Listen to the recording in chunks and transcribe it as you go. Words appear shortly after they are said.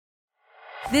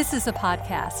This is a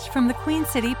podcast from the Queen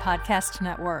City Podcast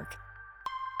Network.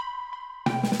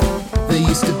 They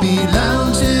used to be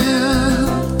lounging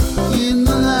in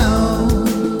the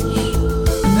lounge.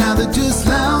 Now they're just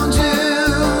lounging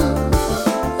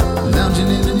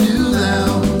in a new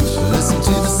lounge. Listen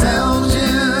to the sound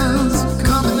jams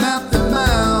coming out their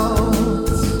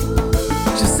mouths.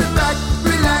 Just sit back,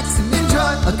 relax, and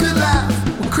enjoy a good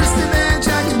laugh with Kristen and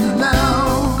Jack in the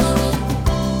lounge.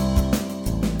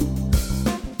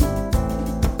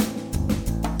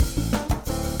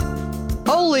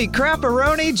 Holy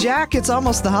crap-a-roni, Jack, it's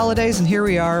almost the holidays, and here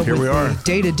we are the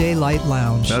Day-to-Day Light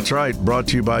Lounge. That's right. Brought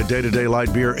to you by Day-to-Day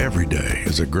Light Beer. Every day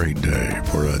is a great day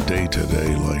for a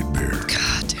Day-to-Day Light Beer.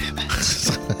 God damn it.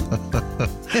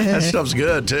 That stuff's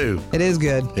good, too. It is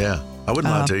good. Yeah. I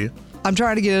wouldn't lie to you. I'm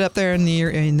trying to get it up there in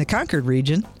the Concord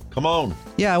region. Come on.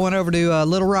 Yeah, I went over to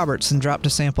Little Roberts and dropped a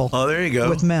sample. Oh, there you go.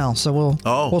 With Mel, so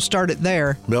we'll start it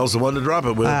there. Mel's the one to drop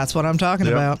it with. That's what I'm talking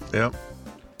about. Yep.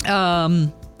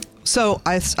 So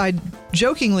I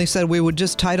jokingly said we would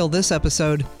just title this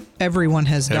episode "Everyone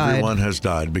Has Died." Everyone has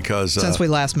died because since we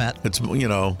last met. It's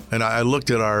and I looked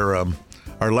at our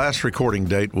last recording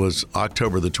date was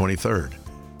October the 23rd.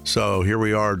 So here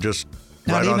we are, just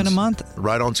not even a month,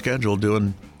 right on schedule,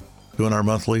 doing our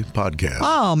monthly podcast.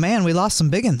 Oh man, we lost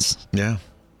some big uns. Yeah,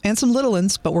 and some little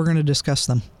uns, but we're going to discuss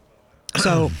them.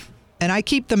 So, and I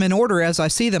keep them in order as I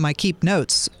see them. I keep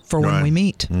notes for when we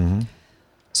meet. Mm-hmm.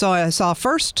 So I saw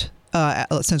first,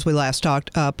 since we last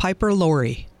talked, Piper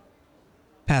Laurie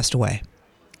passed away.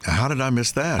 How did I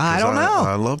miss that? I don't know.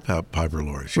 I love Piper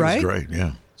Laurie. She was great,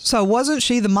 yeah. So wasn't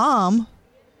she the mom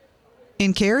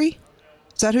in Carrie?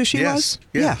 Is that who she was?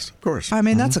 Yes, of course. I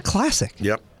mean, that's a classic.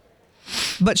 Yep.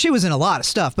 But she was in a lot of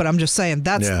stuff, but I'm just saying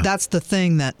that's the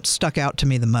thing that stuck out to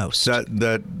me the most.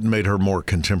 That made her more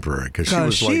contemporary because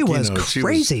she was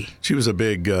crazy. She was a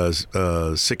big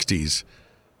 60s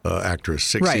actress.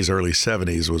 60s, early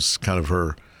 70s was kind of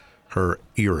her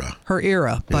era. Her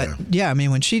era. But yeah, I mean,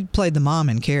 when she played the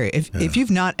mom in Carrie, if you've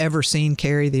not ever seen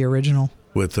Carrie, the original.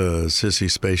 With a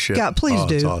sissy spaceship. God, please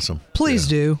do. It's awesome. Please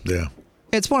do. Yeah.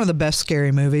 It's one of the best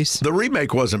scary movies. The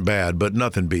remake wasn't bad, but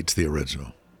nothing beats the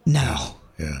original. No.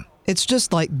 Yeah. It's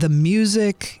just like the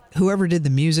music, whoever did the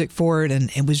music for it, and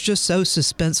it was just so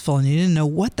suspenseful, and you didn't know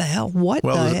what the hell.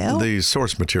 The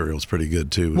source material is pretty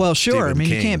good, too. Well, sure. Stephen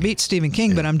King. You can't beat Stephen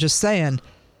King, but I'm just saying,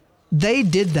 they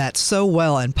did that so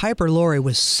well, and Piper Laurie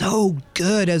was so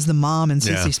good as the mom and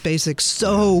Sissy Spacek,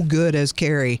 so good as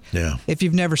Carrie. Yeah. If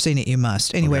you've never seen it, you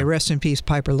must. Anyway, rest in peace,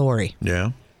 Piper Laurie.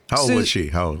 Yeah. How old was she?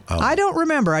 How? I don't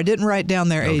remember. I didn't write down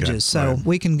their ages, so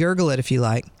we can Google it if you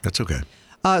like. That's okay.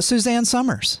 Suzanne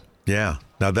Summers. Yeah.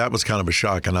 Now that was kind of a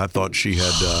shock, and I thought she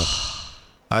had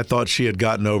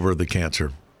gotten over the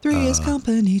cancer. 3 is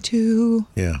company too.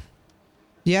 Yeah.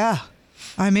 Yeah.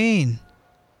 I mean,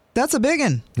 that's a big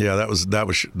one. Yeah,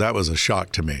 that was a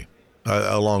shock to me,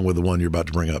 along with the one you're about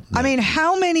to bring up. I mean,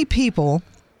 how many people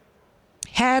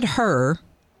had her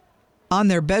on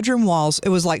their bedroom walls? It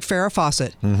was like Farrah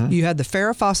Fawcett. Mm-hmm. You had the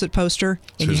Farrah Fawcett poster,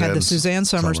 and you had the Suzanne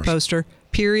Summers poster.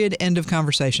 Period. End of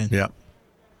conversation. Yeah.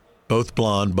 Both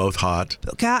blonde, both hot.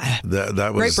 God, that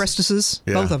was great breastises,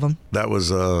 both of them. That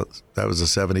was a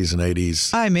 70s and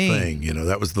 80s thing.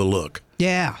 That was the look.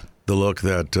 Yeah, the look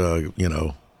that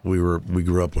we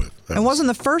grew up with. And wasn't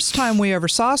the first time we ever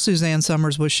saw Suzanne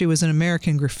Summers was she was in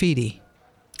American Graffiti.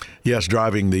 Yes,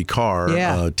 driving the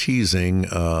car, teasing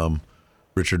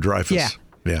Richard Dreyfuss.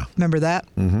 Yeah. Remember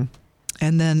that? Mm-hmm.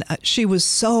 And then she was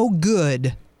so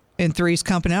good in Three's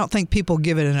Company. I don't think people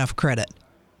give it enough credit.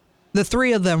 The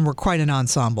three of them were quite an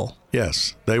ensemble.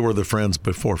 Yes, they were the friends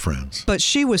before Friends. But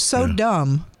she was so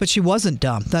dumb, but she wasn't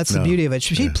dumb. That's the beauty of it.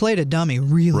 She played a dummy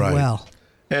really well.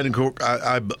 And of course,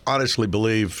 I honestly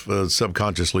believe,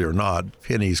 subconsciously or not,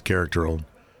 Penny's character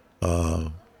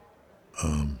on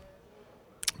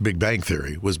Big Bang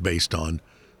Theory was based on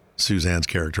Suzanne's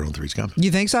character on Three's Company.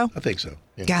 You think so? I think so.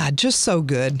 Yeah. God, just so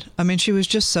good. I mean, she was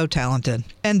just so talented.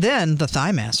 And then the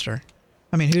Thigh Master.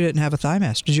 I mean, who didn't have a Thigh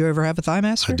Master? Did you ever have a Thigh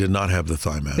Master? I did not have the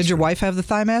Thigh Master. Did your wife have the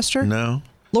Thigh Master? No.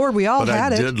 Lord, we all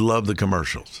had it. But I did love the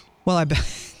commercials. Well, I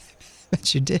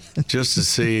bet you did. Just to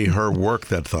see her work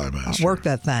that Thigh Master. Work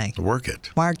that thing. Work it.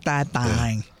 Work that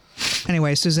thing. Yeah.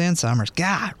 Anyway, Suzanne Summers.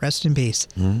 God, rest in peace.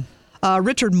 Mm-hmm.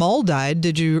 Richard Mole died.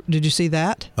 Did you see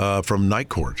that? From Night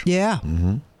Court. Yeah.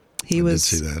 Mm-hmm. I did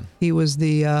see that. He was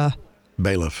the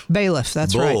bailiff. Bailiff,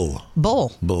 that's right.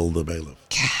 Bull the bailiff.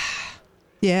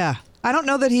 Yeah. I don't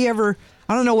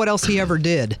know what else he ever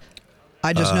did.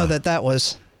 I just know that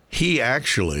was. He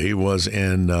actually was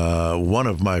in one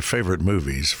of my favorite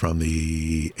movies from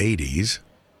the 80s.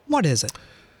 What is it?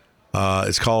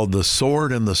 It's called The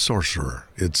Sword and the Sorcerer.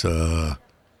 It's No,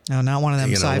 not one of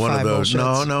them sci-fi one of those.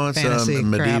 bullshits. No, it's Fantasy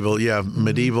medieval. crap. Yeah,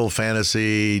 medieval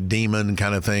fantasy demon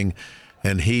kind of thing.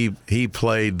 And he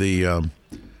played the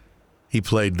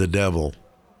devil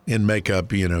in makeup.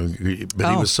 But he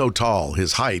was so tall.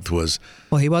 His height was.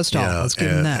 Well, he was tall. Let's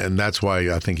give him that. And that's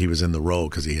why I think he was in the role,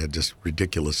 because he had just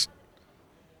ridiculous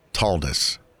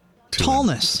tallness.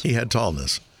 Tallness. He had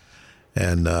tallness,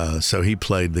 and so he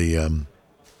played the.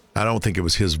 I don't think it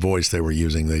was his voice they were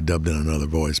using. They dubbed in another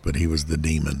voice, but he was the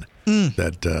demon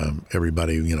that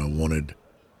everybody wanted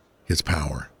his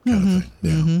power kind of thing.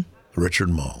 Yeah, Richard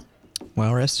Mull.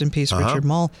 Well, rest in peace, Richard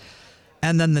Mull.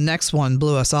 And then the next one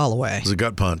blew us all away. It was a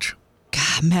gut punch.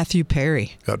 God, Matthew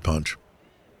Perry. Gut punch.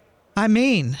 I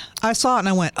mean, I saw it and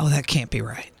I went, "Oh, that can't be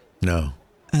right." No.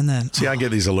 And then See, I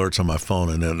get these alerts on my phone,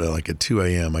 and then like at 2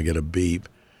 a.m. I get a beep,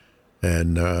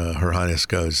 and Her Highness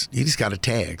goes, "You just got a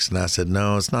text." And I said,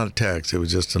 "No, it's not a text. It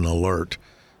was just an alert,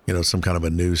 some kind of a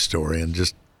news story." And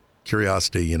just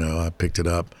curiosity, I picked it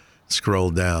up,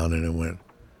 scrolled down, and it went,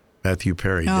 Matthew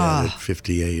Perry dead at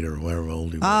 58 or whatever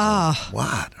old he was.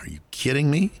 What? Are you kidding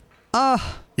me?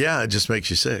 Yeah, it just makes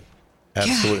you sick.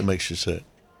 Absolutely makes you sick.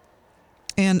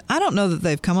 And I don't know that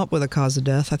they've come up with a cause of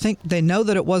death. I think they know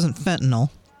that it wasn't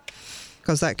fentanyl,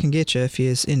 because that can get you if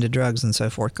you're into drugs and so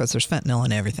forth, because there's fentanyl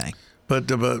in everything. But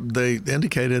they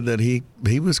indicated that he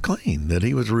was clean, that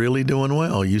he was really doing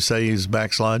well. You say he's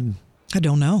backsliding? I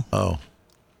don't know. Oh.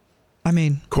 I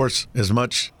mean, of course, as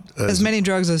many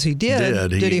drugs as he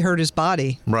did he hurt his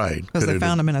body? Right. Because they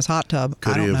found him in his hot tub.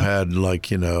 Could he have had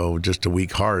just a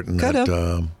weak heart, and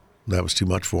that was too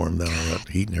much for him, that all that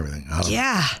heat and everything?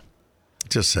 Yeah.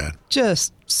 Just sad.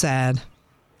 Just sad.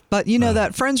 But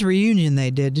that Friends reunion they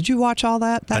did you watch all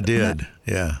that? I did,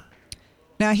 yeah.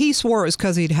 Now, he swore it was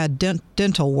because he'd had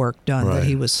dental work done that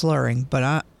he was slurring,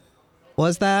 but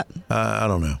was that? I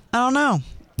don't know. I don't know.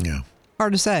 Yeah.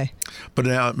 Hard to say. But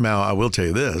now I will tell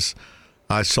you this.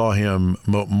 I saw him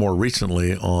more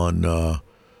recently on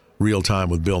Real Time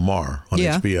with Bill Maher on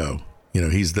HBO.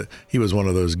 He was one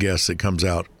of those guests that comes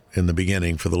out in the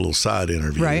beginning for the little side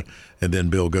interview, right? And then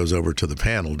Bill goes over to the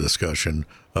panel discussion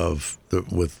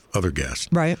with other guests,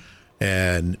 right?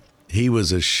 And he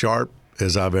was as sharp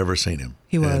as I've ever seen him.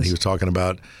 He was. And he was talking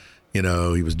about, he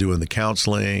was doing the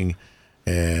counseling,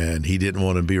 and he didn't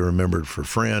want to be remembered for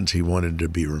friends. He wanted to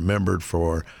be remembered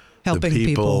for helping the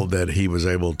people that he was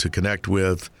able to connect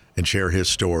with and share his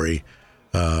story.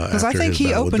 Because I think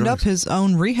he opened up his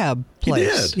own rehab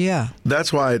place. He did. Yeah.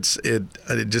 That's why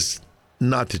it just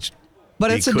not that.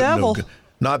 But it's a devil.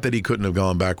 Not that he couldn't have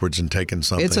gone backwards and taken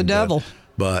something. It's a devil.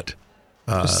 But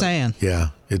just saying. Yeah,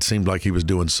 it seemed like he was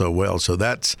doing so well. So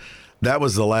that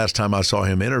was the last time I saw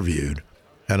him interviewed,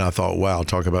 and I thought, wow,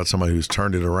 talk about somebody who's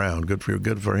turned it around. Good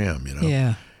for him.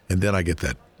 Yeah. And then I get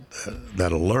that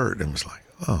alert, and it was like,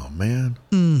 oh man.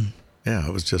 Yeah,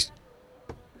 it was just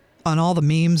on all the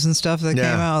memes and stuff that came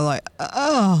out, like,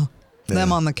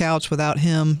 them on the couch without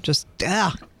him, just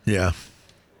yeah.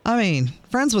 I mean,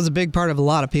 Friends was a big part of a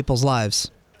lot of people's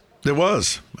lives. It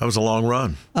was. That was a long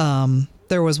run.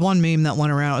 There was one meme that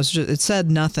went around. It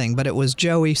said nothing, but it was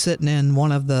Joey sitting in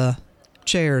one of the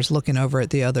chairs looking over at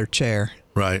the other chair.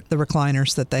 Right. The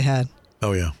recliners that they had.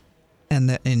 Oh, yeah.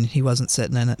 And he wasn't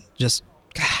sitting in it. Just,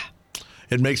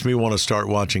 It makes me want to start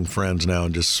watching Friends now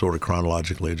and just sort of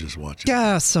chronologically just watch it.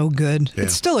 Yeah, so good. Yeah.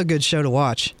 It's still a good show to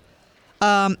watch.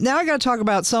 Now I got to talk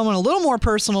about someone a little more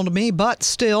personal to me, but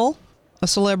still a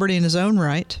celebrity in his own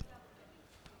right.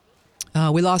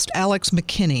 We lost Alex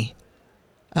McKinney,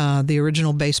 the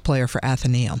original bass player for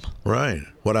Athenaeum. Right.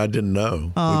 What I didn't know.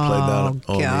 We played that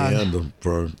on the end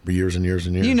for years and years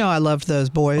and years. I loved those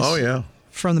boys. Oh, yeah.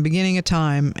 From the beginning of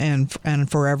time and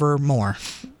forevermore.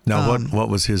 Now, what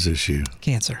was his issue?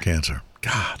 Cancer.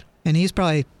 God. And he's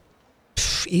probably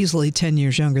easily 10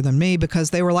 years younger than me, because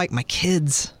they were like my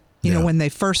kids. You know, when they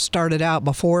first started out,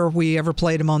 before we ever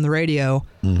played them on the radio,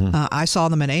 I saw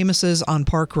them at Amos's on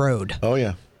Park Road. Oh,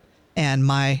 yeah. And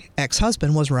my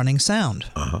ex-husband was running sound.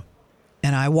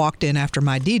 And I walked in after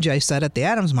my DJ set at the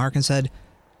Adams Mark and said,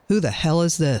 who the hell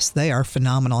is this? They are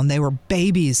phenomenal. And they were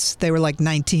babies. They were like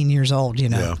 19 years old,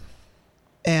 Yeah.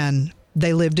 And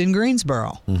they lived in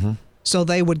Greensboro. So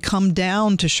they would come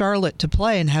down to Charlotte to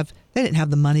play and they didn't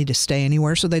have the money to stay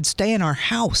anywhere, so they'd stay in our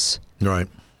house. Right.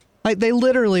 Like, they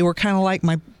literally were kind of like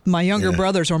my younger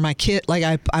brothers or my kid.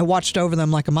 Like, I watched over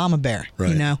them like a mama bear,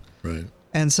 Right. Right.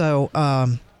 And so,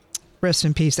 rest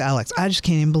in peace, Alex. I just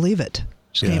can't even believe it.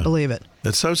 Can't believe it.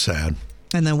 It's so sad.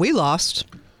 And then we lost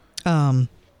a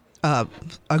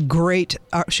great,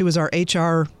 she was our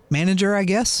HR manager, I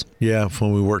guess. Yeah,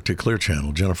 when we worked at Clear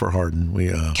Channel, Jennifer Harden.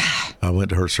 I went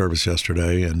to her service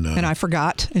yesterday, and I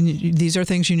forgot. And these are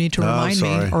things you need to remind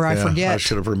me, or I forget. I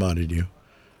should have reminded you.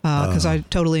 Because I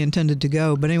totally intended to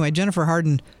go. But anyway, Jennifer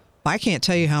Harden, I can't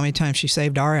tell you how many times she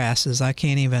saved our asses. I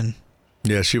can't even.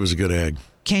 Yeah, she was a good egg.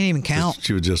 Can't even count.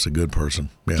 She was just a good person.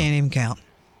 Yeah. Can't even count.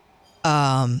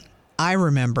 I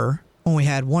remember when we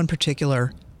had one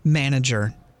particular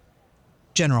manager,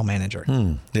 general manager.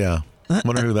 Yeah.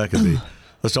 Wonder who that could be.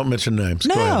 Let's don't mention names.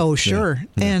 No, sure.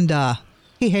 Yeah. And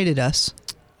he hated us.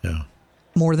 Yeah.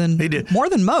 More than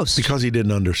most. Because he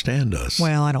didn't understand us.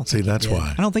 Well, I don't think that's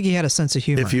why. I don't think he had a sense of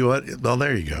humor. Well,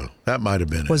 there you go. That might have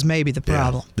been was maybe the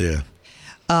problem. Yeah.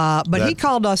 But he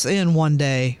called us in one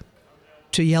day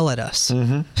to yell at us.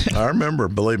 Mm-hmm. I remember.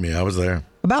 Believe me, I was there.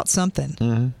 About something.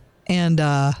 Mm-hmm.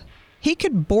 And he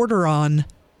could border on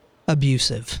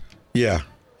abusive. Yeah.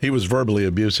 He was verbally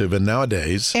abusive, and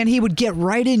nowadays... And he would get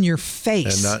right in your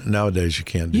face. And nowadays you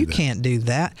can't do that. You can't do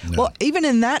that. No. Well, even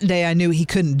in that day, I knew he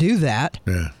couldn't do that.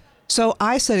 Yeah. So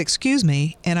I said, excuse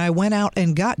me, and I went out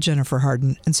and got Jennifer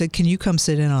Harden and said, can you come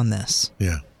sit in on this?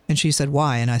 Yeah. And she said,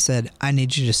 why? And I said, I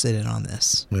need you to sit in on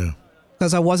this. Yeah.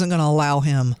 Because I wasn't going to allow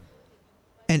him.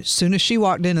 And as soon as she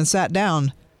walked in and sat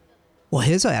down, well,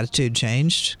 his attitude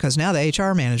changed because now the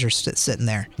HR manager's sitting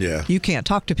there. Yeah. You can't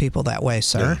talk to people that way,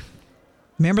 sir. Yeah.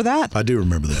 Remember that? I do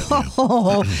remember that. Yeah.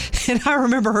 Oh, and I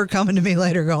remember her coming to me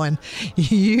later going,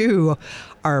 you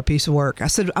are a piece of work. I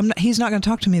said, he's not going to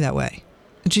talk to me that way.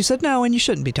 And she said, no, and you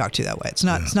shouldn't be talked to that way. It's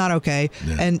not okay.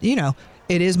 Yeah. And,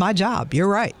 it is my job. You're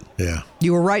right. Yeah.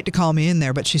 You were right to call me in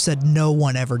there. But she said, no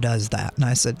one ever does that. And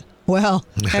I said, well,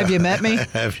 have you met me?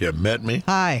 Have you met me?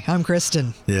 Hi, I'm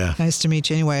Kristen. Yeah. Nice to meet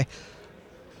you. Anyway,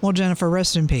 well, Jennifer,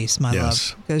 rest in peace, my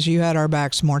love. Because you had our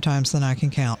backs more times than I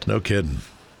can count. No kidding.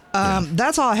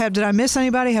 That's all I have. Did I miss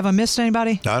anybody? Have I missed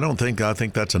anybody? I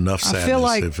think that's enough sadness. I feel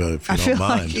like, if you don't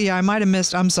mind. I might have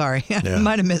missed. I'm sorry. I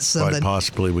might have missed something. Quite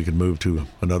possibly we could move to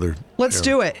another. Let's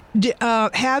do it.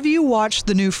 Have you watched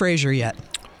the new Frasier yet?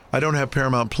 I don't have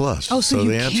Paramount Plus. Oh, so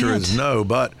the answer is no.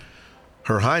 But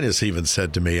Her Highness even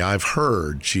said to me, I've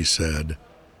heard, she said,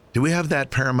 do we have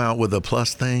that Paramount with a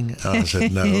plus thing? I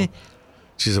said, no.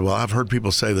 She said, well, I've heard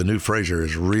people say the new Frasier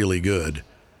is really good.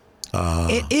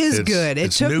 It is good.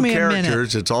 It took me a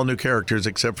minute. It's all new characters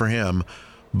except for him,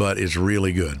 but it's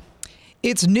really good.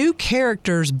 It's new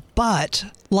characters, but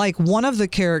like one of the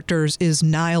characters is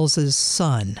Niles'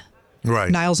 son.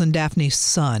 Right. Niles and Daphne's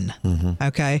son. Mm-hmm.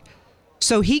 Okay.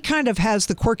 So he kind of has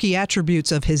the quirky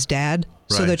attributes of his dad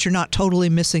so that you're not totally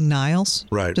missing Niles.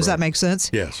 Right. Does that make sense?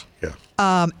 Yes.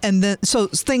 Yeah. And then, so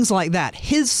things like that.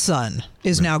 His son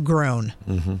is now grown,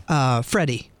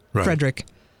 Freddie, Frederick.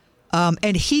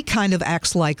 And he kind of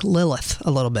acts like Lilith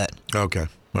a little bit. Okay. All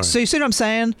right. So you see what I'm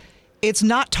saying? It's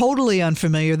not totally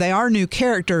unfamiliar. They are new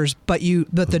characters, but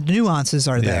the nuances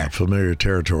are there. Yeah, familiar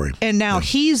territory. And now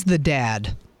he's the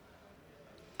dad.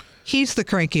 He's the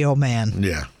cranky old man.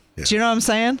 Yeah. Do you know what I'm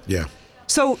saying? Yeah.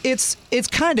 So it's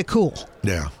kind of cool.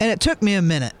 Yeah. And it took me a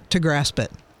minute to grasp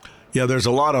it. Yeah, there's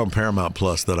a lot on Paramount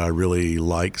Plus that I really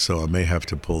like, so I may have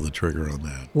to pull the trigger on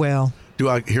that. Well, do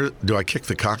I kick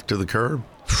the cock to the curb?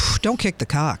 Don't kick the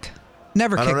cock.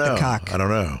 Never kick the cock. I don't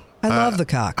know. I love the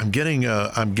cock. I'm getting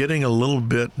a little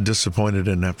bit disappointed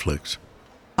in Netflix.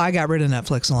 I got rid of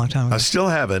Netflix a long time ago. I still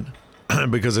haven't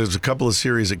because there's a couple of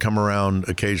series that come around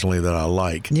occasionally that I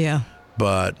like. Yeah.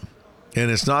 And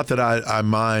it's not that I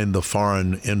mind the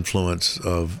foreign influence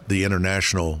of the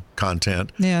international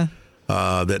content that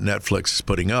Netflix is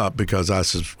putting up, because I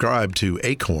subscribe to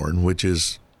Acorn, which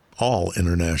is all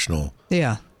international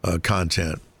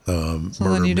content. So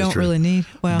then you don't really need.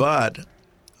 Well, but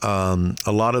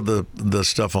a lot of the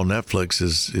stuff on Netflix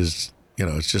is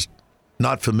it's just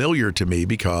not familiar to me,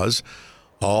 because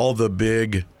all the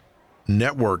big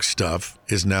network stuff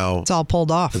is now it's all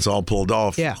pulled off. It's all pulled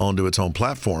off onto its own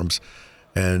platforms,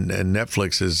 and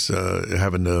Netflix is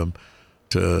having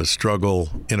to struggle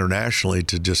internationally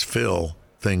to just fill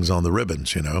things on the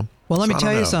ribbons. Well, let me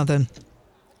tell you something.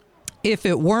 If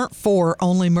it weren't for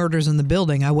Only Murders in the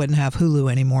Building, I wouldn't have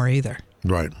Hulu anymore either.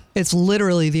 Right. It's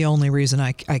literally the only reason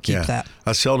I keep that.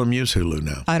 I seldom use Hulu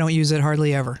now. I don't use it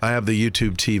hardly ever. I have the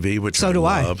YouTube TV, which I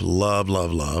love.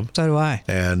 So do I.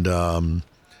 And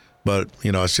but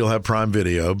I still have Prime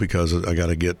Video because I got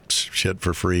to get shit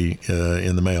for free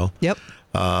in the mail. Yep.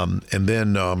 And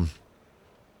then I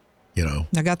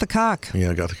got the cock.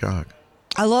 Yeah, I got the cock.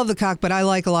 I love the cock, but I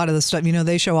like a lot of the stuff.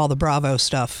 They show all the Bravo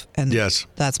stuff, and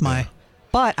that's my. Yeah.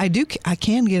 But I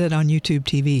can get it on YouTube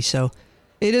TV, so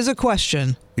it is a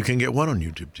question. You can get what on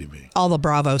YouTube TV? All the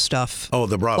Bravo stuff. Oh,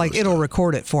 the Bravo stuff. It'll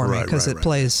record it for me because it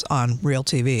plays on real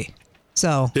TV.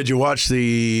 So. Did you watch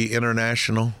the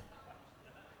International?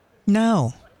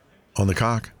 No. On the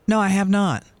Cock? No, I have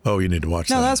not. Oh, you need to watch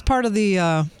that. No, that's part of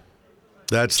the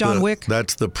that's John Wick.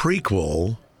 That's the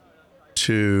prequel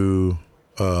to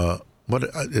I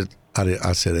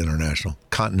said international.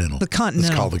 Continental. The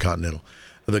Continental. It's called the Continental.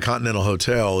 The Continental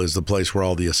Hotel is the place where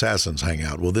all the assassins hang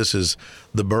out. Well, this is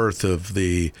the birth of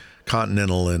the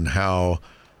Continental and how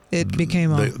it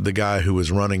became the guy who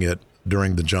was running it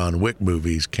during the John Wick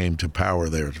movies came to power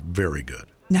there. It's very good.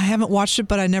 Now, I haven't watched it,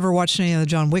 but I never watched any of the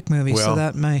John Wick movies, so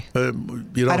that may.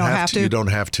 You don't have to. You don't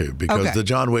have to because the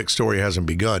John Wick story hasn't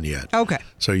begun yet. Okay.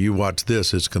 So you watch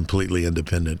this; it's completely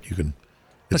independent. You can.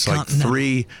 It's like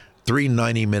three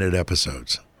 90-minute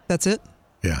episodes. That's it.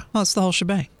 Yeah. Oh, it's the whole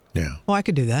shebang. Yeah. Well, I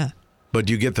could do that. But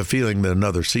you get the feeling that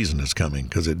another season is coming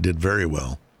because it did very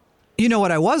well. You know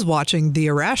what I was watching? The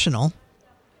Irrational.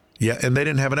 Yeah, and they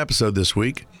didn't have an episode this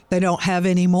week. They don't have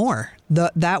any more.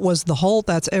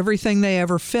 That's everything they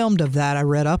ever filmed of that. I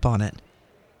read up on it.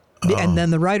 Oh. And then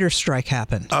the writer's strike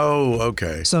happened. Oh,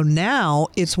 okay. So now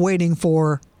it's waiting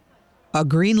for a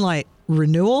green light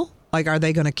renewal. Like, are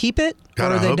they going to keep it or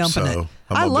are they dumping it?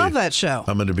 I love that show.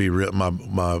 I'm going to be real.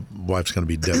 My wife's going to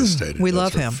be devastated. We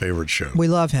love him. Favorite show. We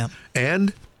love him.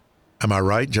 And, am I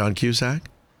right, John Cusack?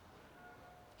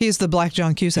 He's the Black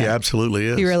John Cusack. He absolutely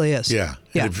is. He really is. Yeah.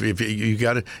 If you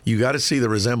got to see the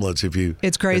resemblance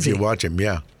it's crazy. if you watch him.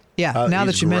 Yeah. Yeah. Now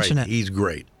that you mention it, he's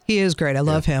great. He is great. I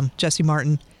love him.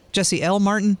 Jesse L.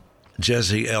 Martin.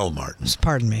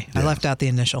 Pardon me. Yeah. I left out the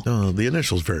initial. Oh, the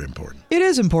initial's very important. It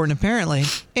is important, apparently.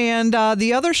 And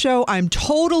the other show I'm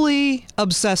totally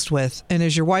obsessed with, and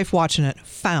is your wife watching it?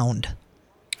 Found.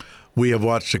 We have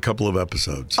watched a couple of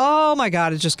episodes. Oh my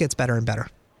God! It just gets better and better.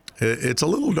 It's a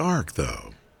little dark,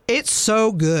 though. It's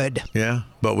so good. Yeah,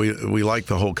 but we like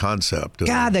the whole concept.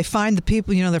 God, they find the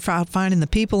people. They're finding the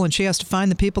people, and she has to find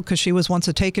the people because she was once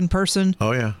a taken person.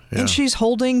 Oh yeah. And she's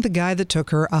holding the guy that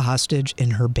took her a hostage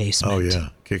in her basement. Oh yeah,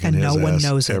 kicking and his no one ass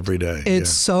knows it every day. It's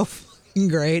so fucking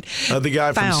great. The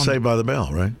guy from Saved by the Bell,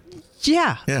 right?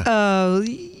 Yeah. Yeah.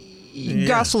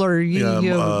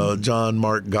 Gosler. John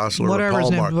Mark Gosler. Whatever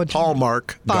his name. Paul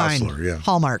Mark Gosler. Yeah.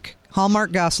 Hallmark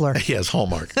Gosler. Yes,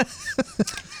 Hallmark.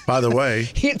 By the way,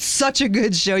 it's such a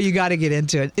good show. You got to get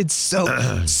into it. It's so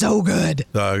good.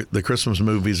 The Christmas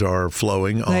movies are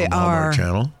flowing on the Hallmark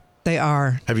Channel. They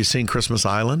are. Have you seen Christmas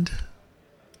Island?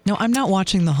 No, I'm not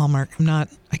watching the Hallmark. I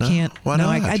can't. Why not?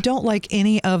 I don't like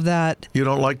any of that. You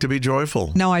don't like to be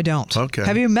joyful? No, I don't. Okay.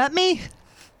 Have you met me?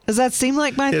 Does that seem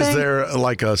like my thing? Is there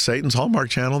like a Satan's Hallmark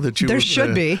Channel that you there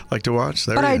should be like to watch?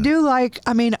 But I do like.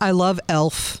 I love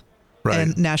Elf. Right.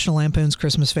 And National Lampoon's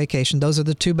Christmas Vacation. Those are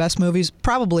the two best movies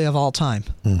probably of all time.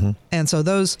 Mm-hmm. And so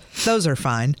those are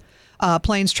fine.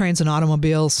 Planes, Trains, and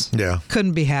Automobiles. Yeah.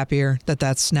 Couldn't be happier that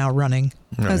that's now running.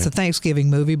 Right. It's a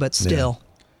Thanksgiving movie, but still.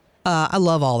 Yeah. I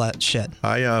love all that shit.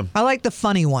 I like the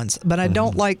funny ones, but I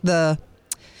don't like the,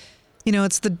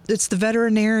 it's the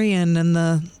veterinarian and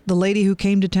the lady who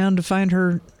came to town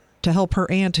to help her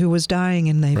aunt who was dying,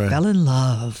 and they fell in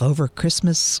love over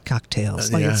Christmas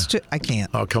cocktails. I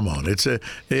can't. Oh, come on!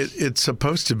 It's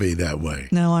supposed to be that way.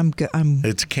 No, I'm.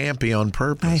 It's campy on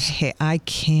purpose. I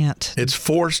can't. It's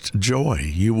forced joy.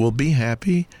 You will be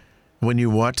happy when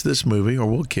you watch this movie, or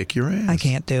we'll kick your ass. I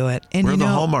can't do it. And we're the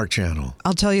Hallmark Channel.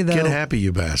 I'll tell you though. Get happy,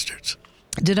 you bastards.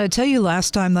 Did I tell you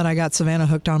last time that I got Savannah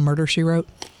hooked on Murder, She Wrote?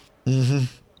 Mm-hmm.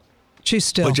 She's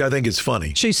still. Which I think is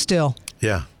funny. She's still.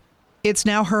 Yeah. It's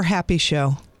now her happy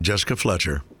show. Jessica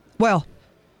Fletcher. Well,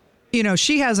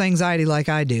 she has anxiety like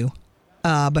I do,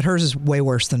 but hers is way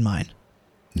worse than mine.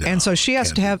 No, and so she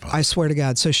has to have, I swear to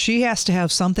God, so she has to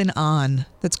have something on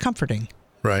that's comforting.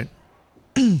 Right.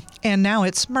 And now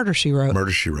it's Murder, She Wrote.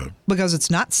 Murder, She Wrote. Because it's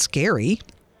not scary.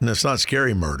 And it's not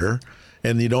scary murder.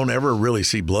 And you don't ever really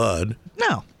see blood.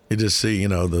 No. You just see,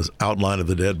 the outline of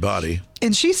the dead body.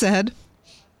 And she said,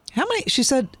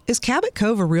 is Cabot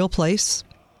Cove a real place?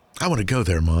 I want to go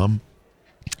there, Mom.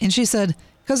 And she said,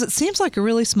 because it seems like a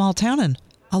really small town and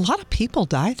a lot of people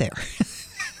die there.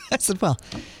 I said, well,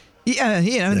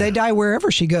 they die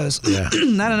wherever she goes. Yeah. I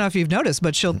don't know if you've noticed,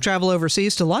 but she'll travel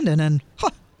overseas to London and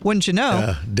wouldn't you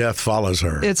know? Death follows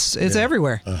her. It's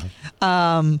everywhere.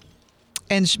 Uh-huh.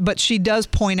 But she does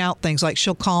point out things like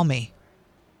she'll call me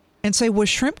and say, was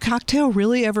shrimp cocktail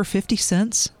really ever 50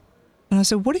 cents? And I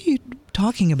said, what are you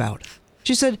talking about?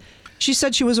 She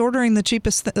said she was ordering the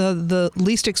cheapest, the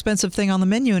least expensive thing on the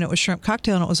menu, and it was shrimp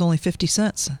cocktail, and it was only 50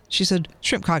 cents. She said,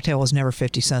 shrimp cocktail was never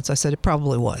 50 cents. I said, it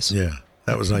probably was. Yeah,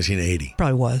 that was 1980.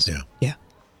 Probably was. Yeah.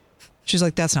 She's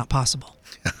like, that's not possible.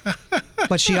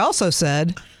 But she also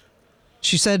said,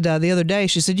 the other day,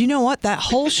 she said, you know what? That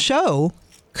whole show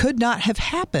could not have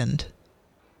happened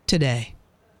today.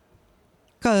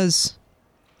 Because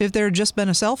if there had just been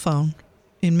a cell phone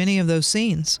in many of those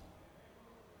scenes,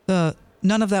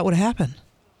 none of that would happen.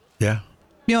 Yeah.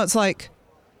 You know, it's like,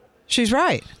 she's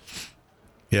right.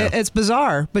 Yeah. It's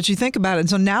bizarre, but you think about it. And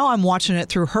so now I'm watching it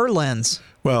through her lens.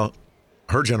 Well,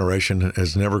 her generation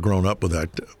has never grown up with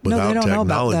that, No, without they don't know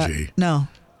about technology. that. No.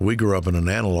 We grew up in an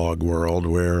analog world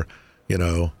where, you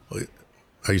know,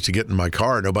 I used to get in my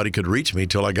car. Nobody could reach me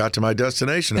till I got to my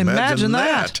destination. Imagine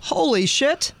that. Holy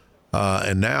shit.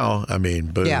 And now, I mean,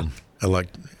 boom, Yeah. like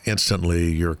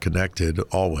instantly you're connected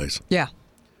always. Yeah.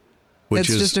 Which It's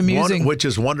is just amusing. which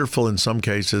is wonderful in some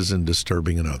cases and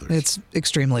disturbing in others. It's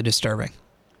extremely disturbing.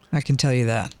 I can tell you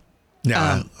that.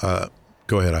 Now,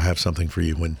 go ahead. I have something for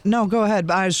you. No, go ahead.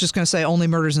 I was just going to say Only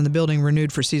Murders in the Building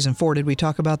renewed for season 4. Did we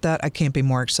talk about that? I can't be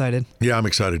more excited. Yeah, I'm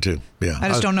excited too. Yeah, I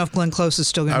just don't know if Glenn Close is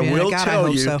still going to be in it. God, I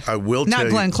hope so. I will tell Not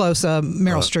you. Glenn Close,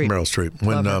 Meryl Streep. Meryl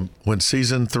Streep. When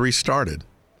season 3 started,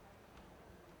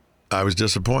 I was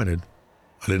disappointed.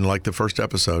 I didn't like the first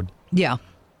episode. Yeah.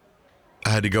 I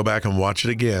had to go back and watch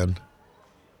it again,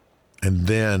 and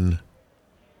then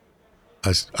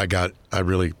I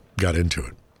really got into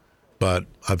it. But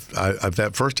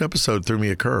that first episode threw me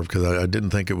a curve because I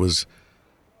didn't think it was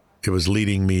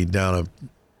leading me down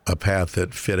a path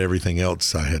that fit everything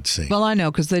else I had seen. Well, I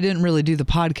know because they didn't really do the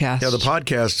podcast. Yeah, the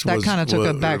podcast that kind of took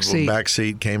a backseat.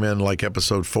 Backseat came in like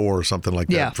episode 4 or something like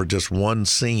that for just one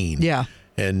scene. Yeah,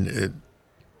 and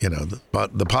the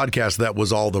podcast that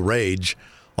was all the rage,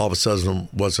 all of a sudden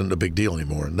wasn't a big deal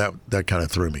anymore, and that kind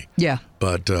of threw me. Yeah,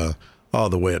 but the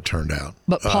way it turned out.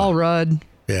 But Paul Rudd.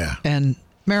 Yeah, and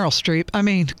Meryl Streep. I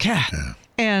mean, God. Yeah.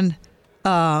 And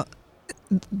the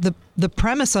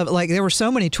premise of it, like, there were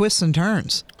so many twists and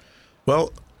turns.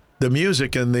 Well, the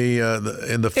music and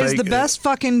the fake is the best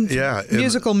fucking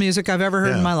musical music I've ever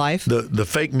heard in my life. The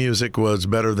fake music was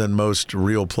better than most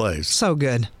real plays. So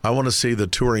good. I want to see the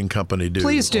touring company do.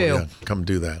 Please do. Come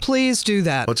do that. Please do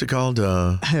that. What's it called?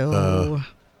 The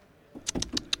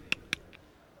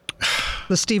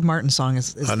Steve Martin song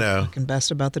is the fucking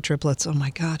best about the triplets. Oh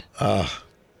my God.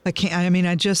 I can't. I mean,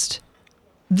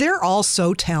 they're all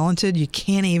so talented. You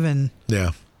can't even.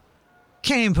 Yeah.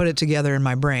 Can't even put it together in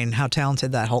my brain how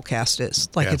talented that whole cast is.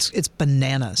 Like, it's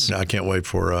bananas. I can't wait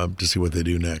to see what they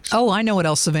do next. Oh, I know what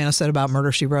else Savannah said about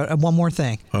Murder, She Wrote. One more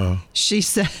thing. She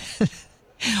said,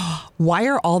 why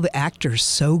are all the actors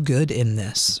so good in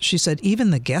this? She said,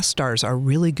 even the guest stars are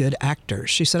really good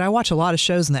actors. She said, I watch a lot of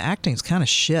shows and the acting's kind of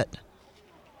shit.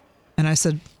 And I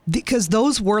said, because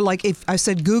those were like, if I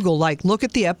said Google, like, look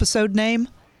at the episode name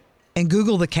and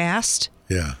Google the cast.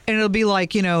 Yeah. And it'll be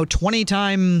like,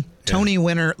 20-time Tony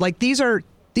winner. Like, these are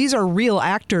real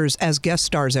actors as guest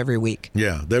stars every week.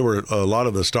 Yeah. They were, a lot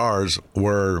of the stars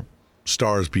were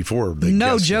stars before they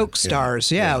No joke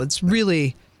stars. Yeah. It's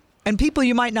really, and people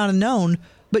you might not have known,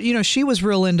 but she was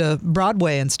real into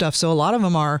Broadway and stuff. So a lot of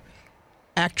them are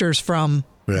actors from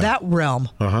that realm.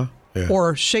 Yeah.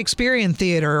 Or Shakespearean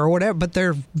theater or whatever, but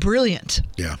they're brilliant.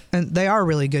 Yeah. And they are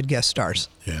really good guest stars.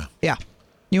 Yeah. Yeah.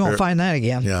 You won't find that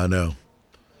again. Yeah, I know.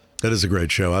 That is a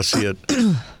great show. I see it.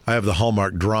 I have the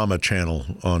Hallmark Drama channel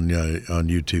on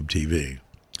YouTube TV.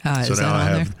 So now I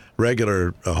have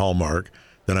regular Hallmark,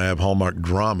 then I have Hallmark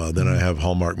Drama, then I have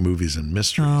Hallmark Movies and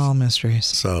Mysteries. Oh, mysteries.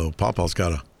 So Pawpaw's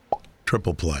got a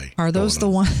triple play. Are those the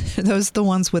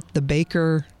ones with the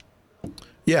baker?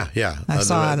 Yeah, yeah. I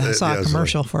saw a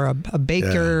commercial for a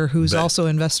baker who's also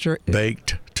investor.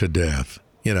 Baked to death,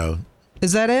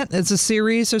 Is that it? It's a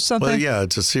series or something? Well, yeah,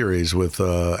 it's a series with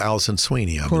Allison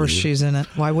Sweeney. Of course she's in it.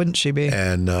 Why wouldn't she be?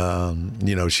 And,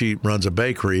 she runs a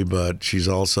bakery, but she's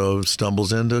also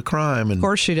stumbles into crime. And of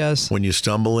course she does. When you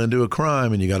stumble into a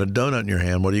crime and you got a donut in your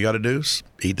hand, what do you got to do?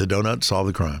 Eat the donut, solve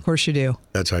the crime. Of course you do.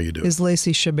 That's how you do it. Is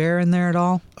Lacey Chabert in there at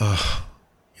all?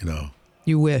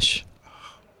 You wish.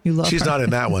 You love her. She's not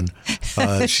in that one.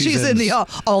 She's in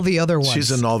all the other ones. She's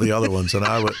in all the other ones, and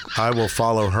I will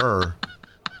follow her.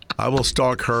 I will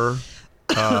stalk her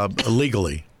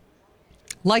legally.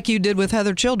 Like you did with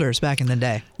Heather Childers back in the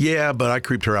day. Yeah, but I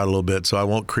creeped her out a little bit, so I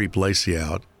won't creep Lacey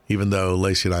out, even though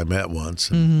Lacey and I met once.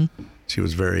 And she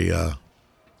was very,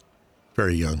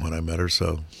 very young when I met her,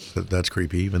 so that's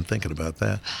creepy even thinking about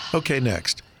that. Okay,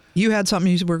 next. You had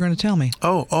something you were going to tell me.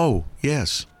 Oh,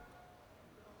 yes.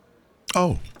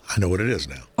 Oh, I know what it is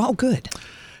now. Oh, good.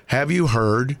 Have you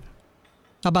heard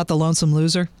about the Lonesome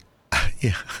Loser?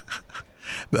 Yeah.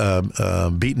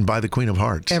 Beaten by the Queen of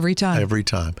Hearts. Every time.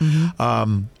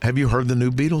 Mm-hmm. Have you heard the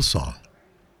new Beatles song?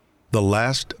 The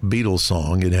last Beatles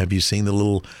song, and have you seen the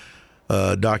little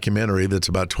documentary that's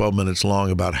about 12 minutes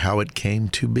long about how it came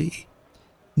to be?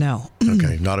 No.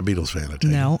 Okay, not a Beatles fan, I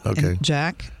tell you. No. Okay. And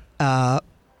Jack,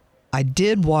 I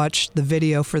did watch the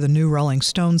video for the new Rolling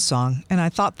Stones song, and I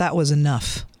thought that was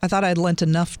enough. I thought I'd lent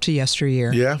enough to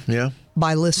yesteryear. Yeah.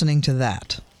 By listening to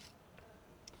that.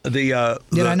 Did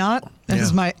I not?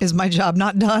 Yeah. Is my job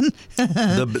not done?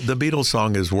 the Beatles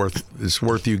song is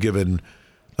worth you giving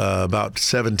about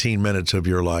 17 minutes of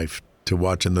your life to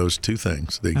watching those two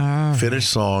things: the finished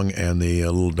song and the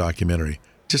little documentary.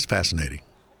 Just fascinating.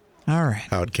 All right.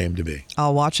 How it came to be.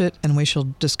 I'll watch it and we shall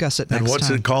discuss it next time. And what's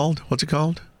it called? What's it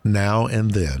called? Now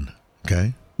and Then.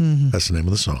 Okay. Mm-hmm. That's the name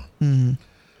of the song.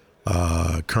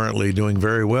 Mm-hmm. Currently doing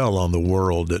very well on the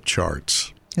world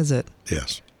charts. Is it?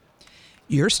 Yes.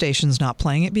 Your station's not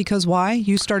playing it because why?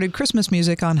 You started Christmas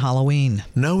music on Halloween.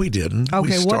 No, we didn't.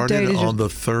 Okay, we what day started did you... on the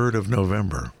 3rd of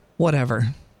November.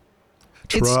 Whatever.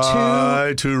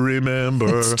 Try to remember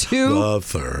the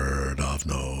 3rd of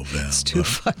November. It's too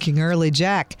fucking early,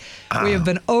 Jack. We have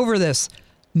been over this.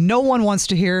 No one wants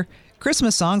to hear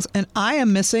Christmas songs, and I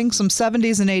am missing some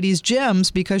 70s and 80s gems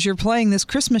because you're playing this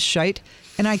Christmas shite,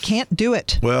 and I can't do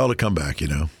it. Well, to come back, you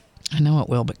know. I know it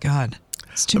will, but God,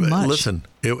 it's too much. Listen,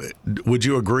 would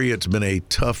you agree it's been a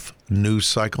tough news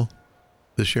cycle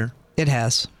this year? It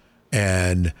has.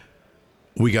 And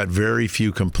we got very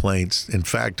few complaints. In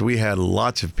fact, we had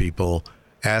lots of people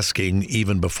asking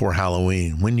even before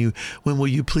Halloween, when will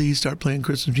you please start playing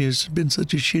Christmas music? It's been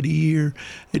such a shitty year.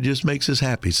 It just makes us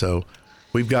happy. So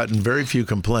we've gotten very few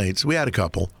complaints. We had a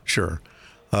couple, sure.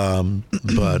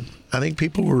 But I think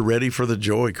people were ready for the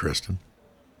joy, Kristen.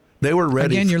 They were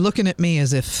ready. Again, you're looking at me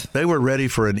as if... They were ready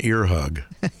for an ear hug.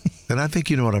 And I think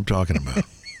you know what I'm talking about.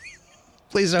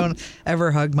 Please don't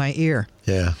ever hug my ear.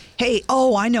 Yeah. Hey,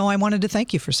 I know. I wanted to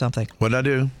thank you for something. What'd I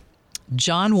do?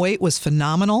 John Waite was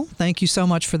phenomenal. Thank you so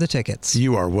much for the tickets.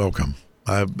 You are welcome.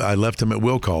 I left them at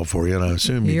will call for you, and I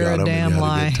assume you got them. You're a damn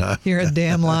lie. You're a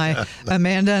damn lie.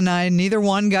 Amanda and I, neither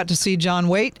one got to see John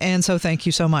Waite, and so thank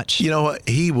you so much. You know what?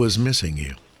 He was missing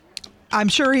you. I'm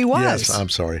sure he was. Yes, I'm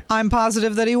sorry. I'm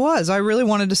positive that he was. I really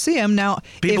wanted to see him. Now,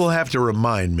 people have to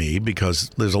remind me because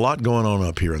there's a lot going on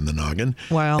up here in the noggin.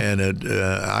 Wow. And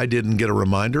I didn't get a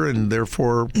reminder, and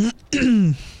therefore,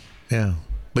 yeah.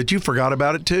 But you forgot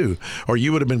about it too, or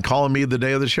you would have been calling me the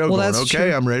day of the show, going, "Okay,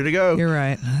 true. I'm ready to go." You're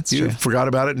right. That's you true. forgot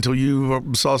about it until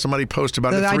you saw somebody post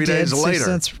about it 3 days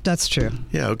later. That's true.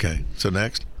 Yeah. Okay. So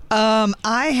next,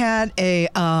 I had a.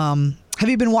 Have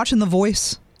you been watching The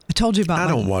Voice? I told you about. I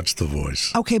don't watch The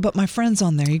Voice. Okay, but my friend's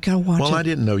on there. You gotta watch it. Well, I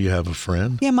didn't know you have a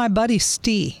friend. Yeah, my buddy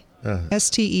Stee.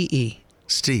 Stee.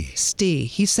 Stee.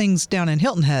 He sings down in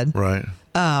Hilton Head. Right.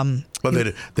 Well,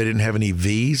 they didn't have any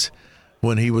V's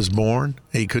when he was born.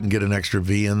 He couldn't get an extra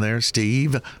V in there.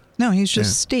 Steve. No, he's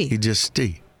just Stee. He's just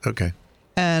Stee. Okay.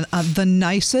 And the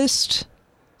nicest,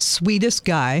 sweetest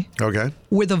guy. Okay.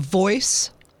 With a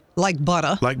voice like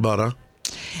butter. Like butter.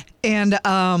 And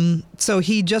so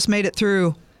he just made it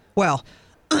through. Well,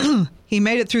 he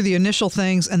made it through the initial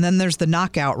things, and then there's the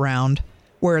knockout round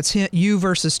where it's you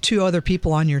versus 2 other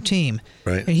people on your team.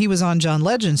 Right. And he was on John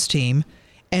Legend's team,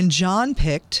 and John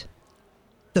picked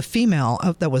the female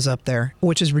that was up there,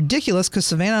 which is ridiculous because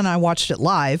Savannah and I watched it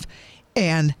live,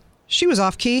 and she was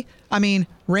off key. I mean,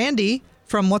 Randy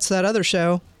from what's that other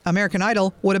show, American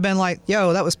Idol, would have been like,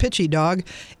 yo, that was pitchy, dog.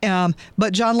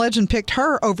 But John Legend picked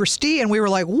her over Stee, and we were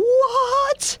like,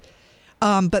 what?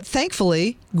 But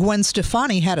thankfully, Gwen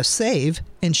Stefani had a save,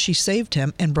 and she saved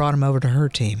him and brought him over to her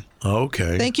team.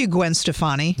 Okay. Thank you, Gwen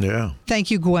Stefani. Yeah. Thank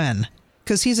you, Gwen,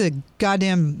 because he's a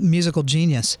goddamn musical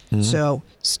genius. Mm-hmm. So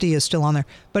Stee is still on there.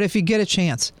 But if you get a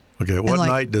chance. Okay. What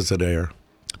night does it air?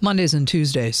 Mondays and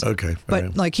Tuesdays. Okay.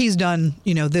 But like he's done,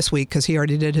 this week because he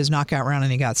already did his knockout round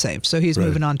and he got saved. So he's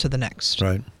moving on to the next.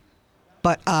 Right.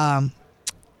 But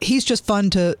he's just fun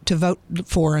to vote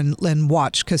for and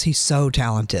watch because he's so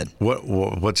talented.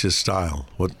 What's his style?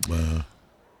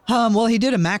 Well, he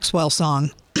did a Maxwell song.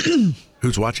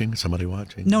 Who's watching? Somebody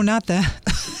watching? No, not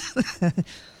that.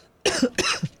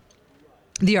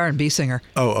 The R&B singer.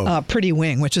 Pretty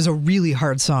Wing, which is a really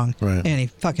hard song. Right. And he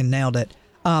fucking nailed it.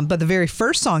 But the very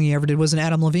first song he ever did was an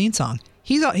Adam Levine song.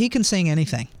 He can sing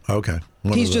anything. Okay.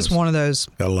 He's just one of those.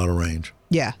 Got a lot of range.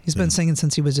 Yeah, he's been singing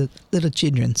since he was a little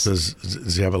children.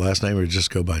 Does he have a last name or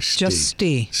just go by Stee? Just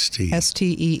Stee. Stee.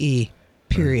 Stee.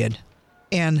 Period.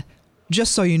 And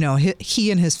just so you know,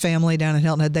 he and his family down in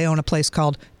Hilton Head, they own a place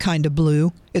called Kinda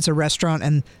Blue. It's a restaurant,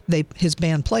 and his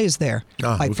band plays there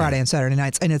Friday and Saturday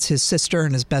nights. And it's his sister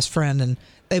and his best friend, and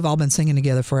they've all been singing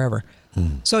together forever.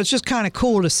 So it's just kind of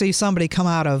cool to see somebody come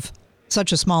out of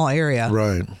such a small area.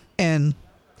 Right. And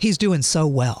he's doing so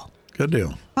well. Good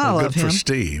deal. I love him. Good for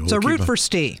Stee. So root for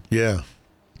Stee. Yeah.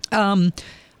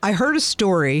 I heard a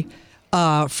story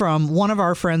from one of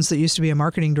our friends that used to be a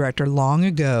marketing director long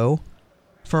ago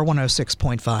for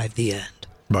 106.5 The End.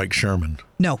 Mike Sherman.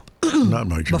 No. Not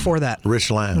Mike Sherman. Before that.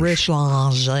 Rich Lange. Rich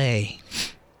Lange.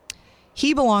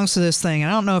 He belongs to this thing,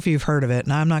 and I don't know if you've heard of it,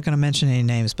 and I'm not going to mention any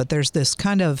names, but there's this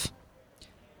kind of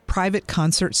private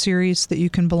concert series that you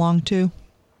can belong to.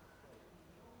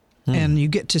 And you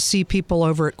get to see people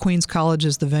over at Queens College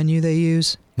is the venue they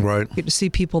use. Right. You get to see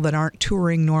people that aren't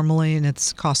touring normally, and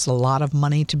it costs a lot of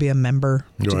money to be a member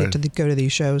to get to go to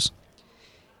these shows.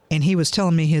 And he was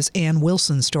telling me his Ann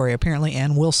Wilson story. Apparently,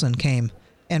 Ann Wilson came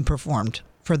and performed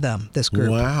for them, this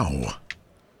group. Wow.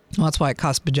 Well, that's why it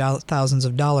costs thousands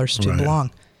of dollars to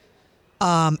belong.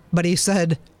 But he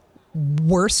said,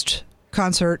 worst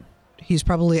concert he's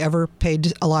probably ever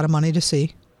paid a lot of money to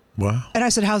see. Wow. And I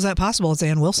said, how's that possible? It's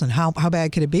Ann Wilson. How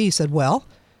bad could it be? He said, well,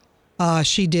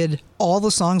 she did all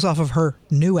the songs off of her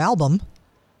new album.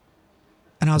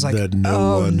 And I was like, that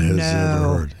no one has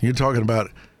ever heard. You're talking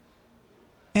about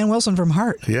Ann Wilson from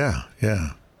Heart. Yeah,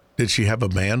 yeah. Did she have a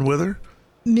band with her?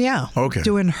 Yeah. Okay.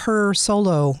 Doing her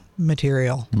solo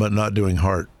material. But not doing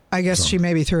Heart. I guess she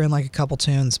maybe threw in like a couple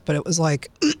tunes, but it was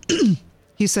like,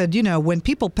 he said, when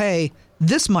people pay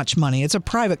this much money, it's a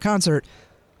private concert.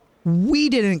 We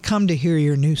didn't come to hear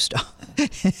your new stuff.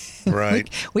 Right.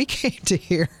 we came to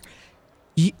hear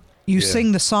you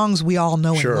sing the songs we all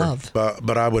know and love.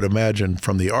 But I would imagine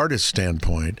from the artist's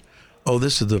standpoint,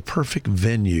 this is the perfect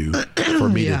venue for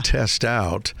me to test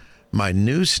out my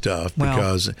new stuff,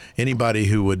 because anybody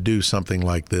who would do something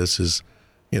like this is,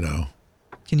 can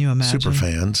you imagine? Super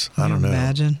fans. I don't know.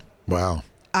 Imagine. Wow.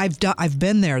 I've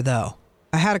been there though.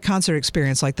 I had a concert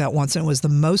experience like that once, and it was the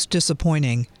most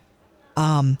disappointing.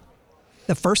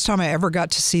 The first time I ever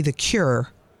got to see The Cure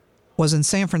was in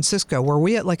San Francisco. Were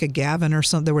we at like a Gavin or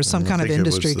something? There was some kind of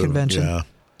industry convention. Yeah.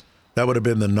 That would have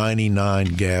been the 99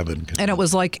 Gavin convention. And it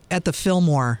was like at the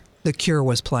Fillmore, The Cure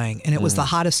was playing, and it was the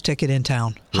hottest ticket in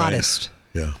town. Hottest.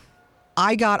 Right. Yeah.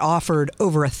 I got offered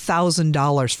over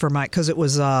 $1,000 for because it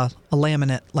was a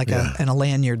laminate, and a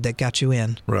lanyard that got you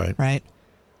in. Right. Right.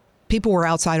 People were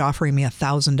outside offering me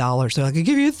 $1,000. They're like, "I'll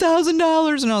give you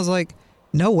 $1,000," and I was like,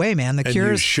 "No way, man! The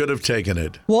Cure." You should have taken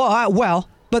it.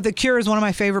 But The Cure is one of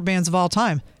my favorite bands of all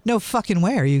time. No fucking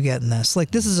way are you getting this.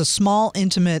 Like, this is a small,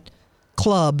 intimate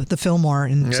club, the Fillmore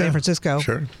in San Francisco.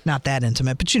 Sure. Not that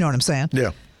intimate, but you know what I'm saying.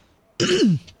 Yeah.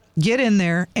 Get in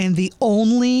there, and they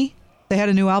had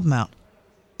a new album out.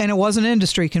 And it was an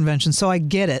industry convention, so I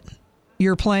get it.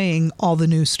 You're playing all the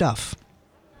new stuff.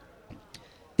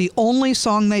 The only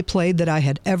song they played that I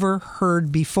had ever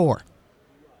heard before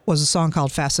was a song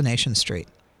called Fascination Street.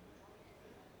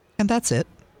 And that's it.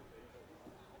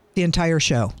 The entire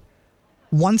show.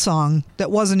 One song that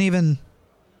wasn't even...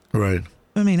 Right.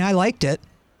 I mean, I liked it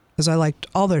because I liked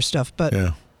all their stuff, but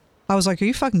I was like, are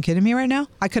you fucking kidding me right now?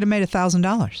 I could have made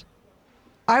 $1,000.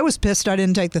 I was pissed I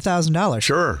didn't take the $1,000.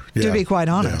 Sure. Yeah. To be quite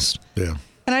honest. Yeah.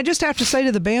 And I just have to say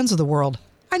to the bands of the world,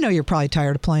 I know you're probably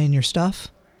tired of playing your stuff,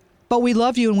 but we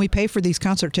love you and we pay for these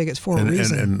concert tickets for a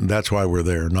reason. And that's why we're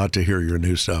there, not to hear your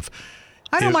new stuff.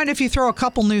 I don't mind if you throw a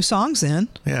couple new songs in.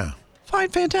 Yeah. Fine,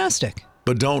 fantastic.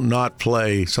 But don't not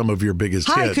play some of your biggest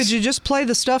hits. Could you just play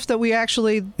the stuff that we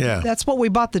actually, that's what we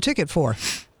bought the ticket for.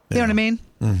 You know what I mean?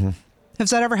 Mm-hmm. Has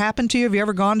that ever happened to you? Have you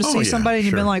ever gone to see somebody and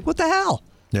you've been like, what the hell?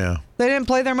 Yeah. They didn't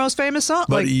play their most famous song?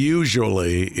 But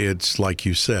usually it's like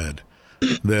you said,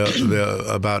 the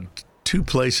about two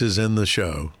places in the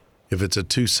show, if it's a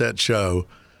 2-set show,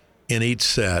 in each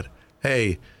set,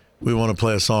 hey, we want to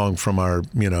play a song from our,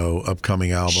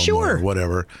 upcoming album or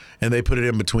whatever. And they put it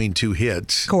in between two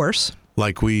hits. Of course.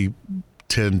 Like we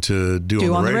tend to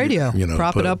do on the radio.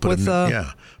 Prop it up with...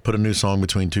 put a new song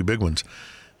between two big ones.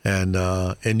 And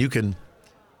you can...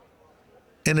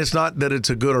 And it's not that it's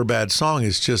a good or bad song.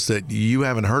 It's just that you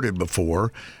haven't heard it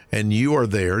before, and you are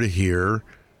there to hear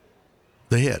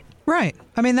the hit. Right.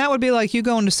 I mean, that would be like you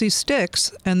going to see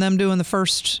Styx and them doing the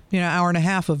first, hour and a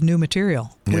half of new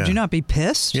material. Would you not be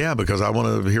pissed? Yeah, because I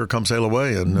want to hear "Come Sail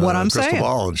Away" and what I'm Crystal saying.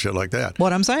 Ball and shit like that.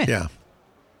 What I'm saying. Yeah.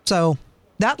 So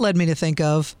that led me to think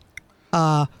of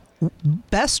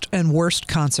best and worst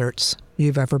concerts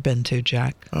you've ever been to,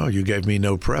 Jack. Oh, you gave me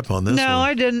no prep on this. No, one.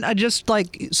 I didn't. I just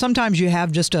sometimes you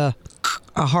have just a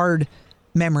hard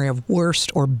memory of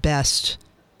worst or best.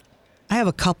 I have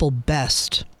a couple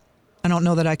best. I don't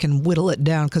know that I can whittle it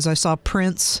down because I saw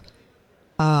Prince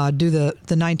do the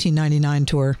 1999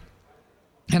 tour,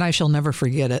 and I shall never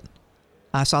forget it.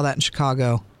 I saw that in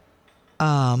Chicago.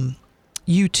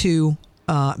 U2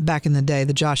 back in the day,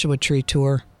 the Joshua Tree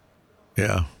tour.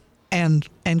 Yeah. And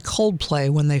Coldplay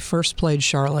when they first played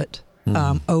Charlotte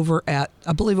over at,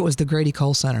 I believe it was the Grady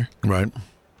Cole Center. Right.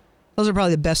 Those are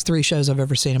probably the best 3 shows I've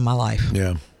ever seen in my life.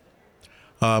 Yeah.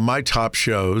 My top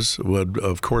shows would,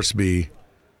 of course, be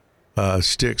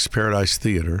Styx Paradise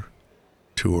Theater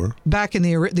tour. Back in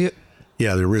the the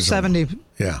original 78.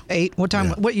 Yeah. What time?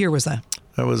 Yeah. What year was that?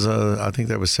 That was I think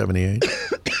that was 78,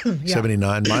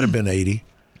 79, might have been 80.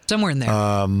 Somewhere in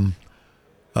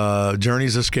there.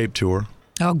 Journey's Escape Tour.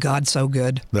 Oh God, so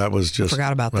good. That was just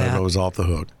Forgot about that. That was off the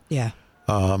hook. Yeah.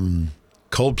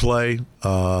 Coldplay,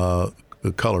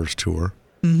 the Colors Tour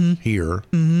here.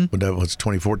 But that was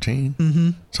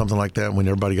 2014, something like that. When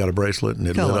everybody got a bracelet and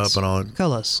it lit up and all.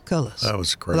 Colors. That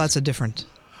was crazy. Well, that's a different.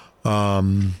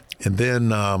 And then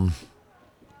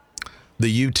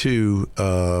the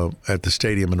U2 at the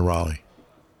stadium in Raleigh.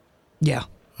 Yeah.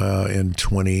 In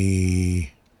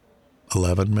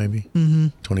 2011, maybe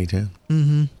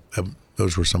 2010.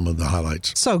 Those were some of the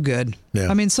highlights. So good. Yeah.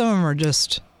 I mean, some of them are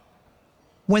just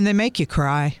when they make you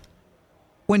cry.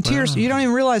 When tears, you don't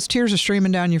even realize tears are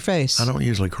streaming down your face. I don't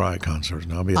usually cry at concerts.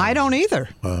 And I'll be honest. I don't either.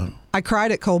 I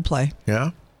cried at Coldplay.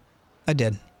 Yeah? I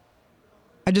did.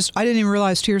 I didn't even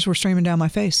realize tears were streaming down my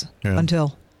face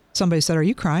until somebody said, "Are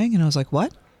you crying?" And I was like,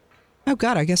 "What? Oh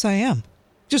God, I guess I am."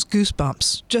 Just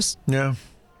goosebumps. Yeah.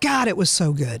 God, it was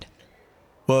so good.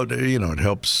 Well, it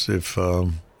helps if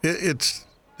it's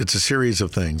a series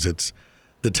of things. It's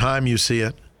the time you see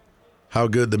it, how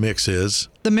good the mix is.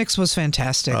 The mix was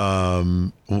fantastic.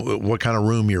 What kind of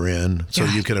room you're in, so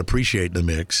you can appreciate the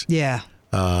mix. Yeah.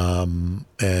 And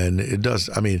it does.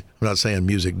 I mean, I'm not saying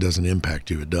music doesn't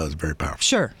impact you. It does. Very powerful.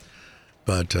 Sure.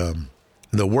 But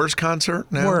the worst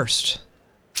concert now? Worst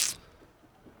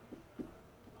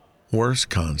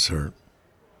concert.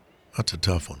 That's a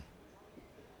tough one.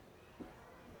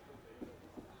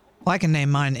 Well, I can name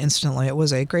mine instantly. It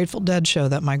was a Grateful Dead show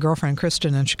that my girlfriend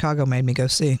Kristen in Chicago made me go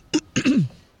see.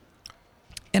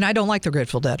 And I don't like the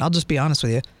Grateful Dead. I'll just be honest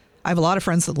with you. I have a lot of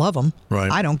friends that love them.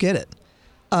 Right. I don't get it.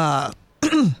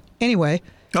 Anyway.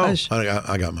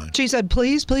 I got mine. She said,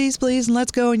 please, please, please, and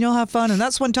let's go and you'll have fun. And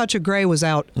that's when Touch of Grey was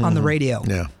out on the radio.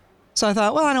 Yeah. So I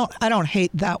thought, well, I don't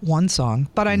hate that one song,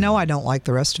 but I know I don't like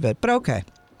the rest of it. But okay.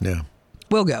 Yeah.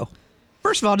 We'll go.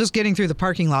 First of all, just getting through the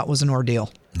parking lot was an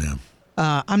ordeal. Yeah.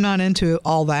 I'm not into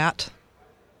all that,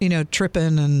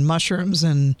 tripping and mushrooms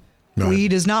and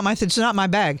weed is not it's not my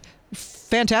bag.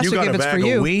 Fantastic if it's for you.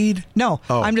 You got a bag of weed? No,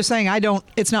 Oh. I'm just saying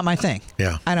it's not my thing.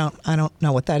 Yeah. I don't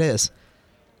know what that is.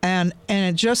 And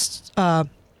it just, the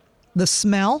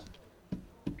smell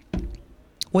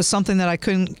was something that I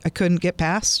couldn't get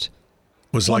past.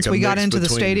 Was Once like we a got mix into the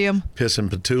between stadium. Piss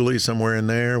and patchouli somewhere in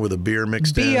there with a beer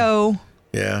mixed in. BO,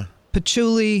 Yeah.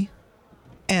 patchouli,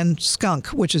 and skunk,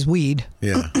 which is weed.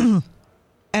 Yeah.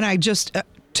 And I just,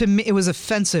 to me, it was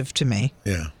offensive to me.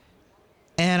 Yeah.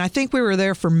 And I think we were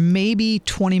there for maybe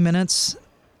 20 minutes.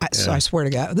 So I swear to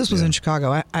God, this was in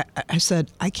Chicago. I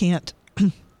said, I can't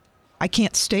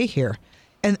stay here.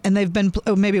 And they've been,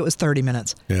 maybe it was 30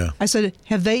 minutes. Yeah. I said,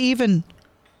 have they even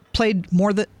played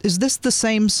more is this the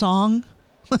same song?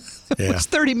 It was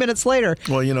 30 minutes later.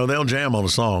 Well, they'll jam on a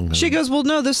song. She goes, well,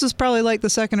 no, this is probably like the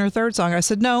second or third song. I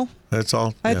said, no. That's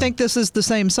all. I think this is the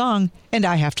same song, and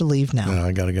I have to leave now. No,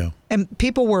 I got to go. And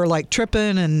people were like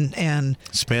tripping and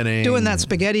spinning, doing that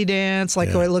spaghetti dance, like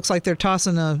it looks like they're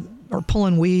tossing or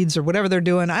pulling weeds or whatever they're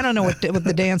doing. I don't know what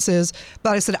the dance is,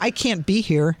 but I said, I can't be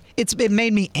here. It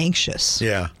made me anxious.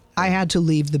 Yeah. I had to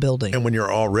leave the building. And when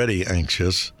you're already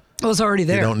anxious, I was already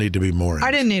there. You don't need to be more anxious.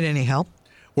 I didn't need any help.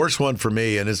 Worst one for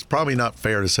me, and it's probably not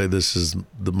fair to say this is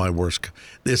my worst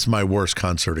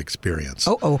concert experience.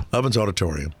 Ovens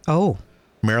Auditorium.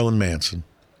 Marilyn Manson.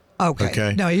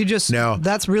 Okay. No,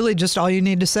 that's really just all you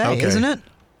need to say, isn't it?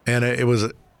 And I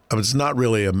was not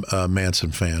really a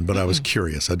Manson fan, but I was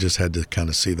curious. I just had to kind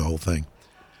of see the whole thing.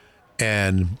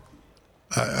 And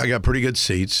I got pretty good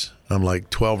seats. I'm like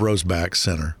 12 rows back,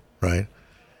 center, right?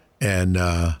 And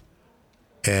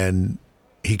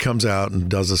he comes out and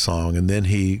does a song, and then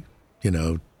he,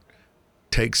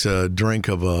 takes a drink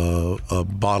of a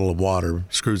bottle of water,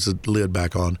 screws the lid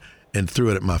back on, and threw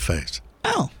it at my face.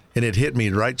 Oh. And it hit me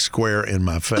right square in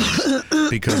my face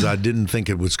because I didn't think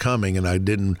it was coming, and I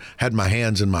had my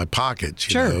hands in my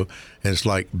pockets, you know. And it's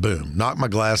like, boom, knocked my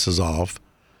glasses off.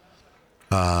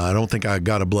 I don't think I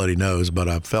got a bloody nose, but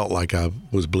I felt like I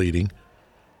was bleeding.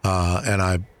 And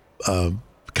I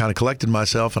kind of collected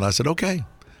myself, and I said, okay,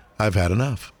 I've had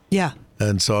enough. Yeah.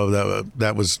 And so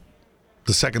that was,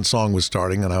 the second song was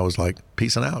starting, and I was like,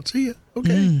 peacing out. See ya.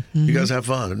 Okay. You guys have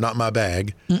fun. Not my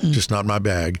bag. Just not my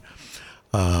bag.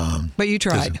 But you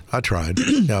tried. I tried.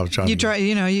 Yeah, I was trying. You tried.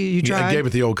 You tried. I gave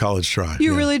it the old college try.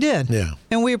 You really did. Yeah.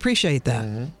 And we appreciate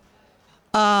that.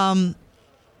 I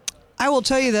will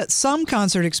tell you that some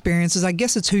concert experiences, I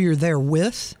guess it's who you're there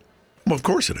with. Well, of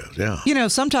course it is, yeah. You know,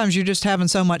 sometimes you're just having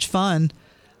so much fun.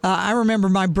 I remember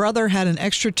my brother had an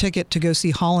extra ticket to go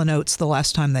see Hall & Oates the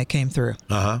last time they came through.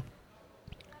 Uh-huh.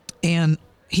 And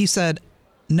he said,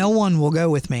 no one will go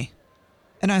with me.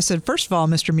 And I said, first of all,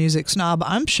 Mr. Music Snob,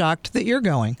 I'm shocked that you're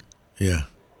going. Yeah.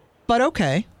 But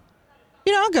okay.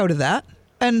 You know, I'll go to that.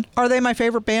 And are they my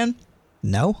favorite band?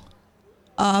 No.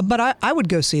 But I would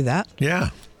go see that. Yeah.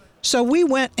 So we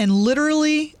went, and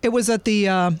literally it was at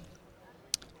the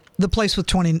place with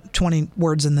 20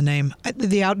 words in the name,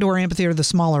 the outdoor amphitheater, the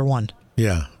smaller one.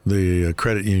 Yeah, the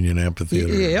Credit Union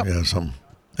Amphitheater. Yep. Yeah, something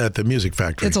at the Music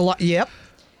Factory. It's a lot. Yep.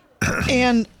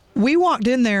 And we walked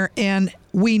in there, and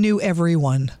we knew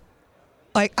everyone.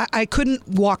 Like I couldn't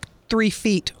walk 3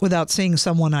 feet without seeing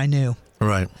someone I knew.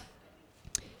 Right.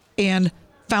 And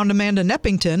found Amanda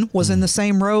Neppington was in the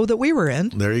same row that we were in.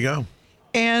 There you go.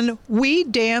 And we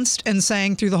danced and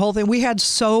sang through the whole thing. We had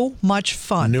so much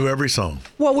fun. Knew every song.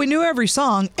 Well, we knew every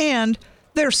song, and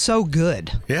they're so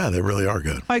good. Yeah, they really are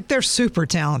good. Like, they're super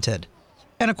talented.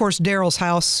 And of course, Daryl's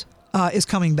House is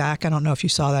coming back. I don't know if you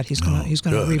saw that. He's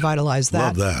gonna revitalize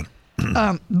that. Love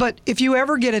that. But if you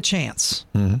ever get a chance,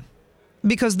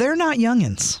 because they're not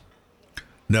youngins.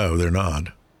 No, they're not.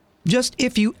 Just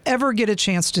if you ever get a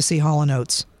chance to see Hall &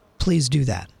 Oates, please do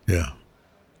that. Yeah.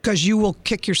 Because you will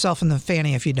kick yourself in the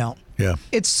fanny if you don't. Yeah.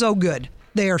 It's so good.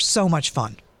 They are so much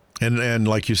fun. And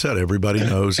like you said, everybody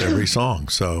knows every song.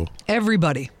 So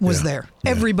everybody was there.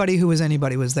 Everybody who was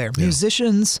anybody was there. Yeah.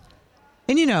 Musicians.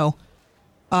 And you know,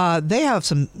 they have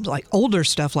some like older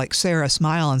stuff like Sarah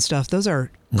Smile and stuff. Those are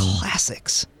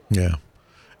classics. Yeah.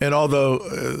 And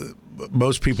although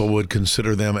most people would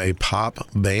consider them a pop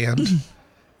band,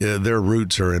 their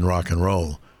roots are in rock and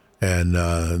roll. And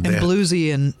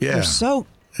bluesy, and they're so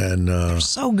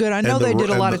good. I know they did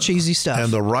a lot of cheesy stuff.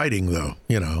 And the writing, though,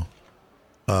 you know.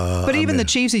 But even the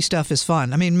cheesy stuff is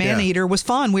fun. I mean, Maneater was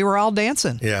fun. We were all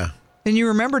dancing. Yeah. And you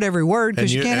remembered every word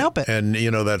because you can't help it. And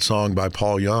you know that song by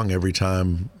Paul Young, Every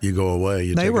Time You Go Away,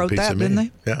 You They Take wrote a Piece that, of Me. didn't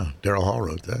they? Yeah, Daryl Hall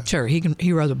wrote that. Sure,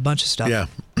 he wrote a bunch of stuff. Yeah.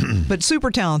 But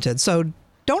super talented. So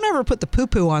don't ever put the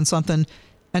poo-poo on something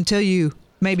until you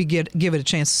maybe give it a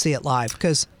chance to see it live,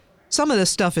 because some of this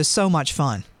stuff is so much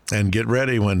fun. And get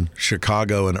ready when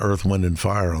Chicago and Earth, Wind, and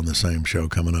Fire are on the same show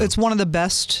coming up. It's one of the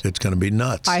best. It's going to be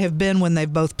nuts. I have been when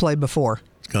they've both played before.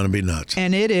 It's going to be nuts.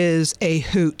 And it is a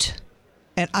hoot.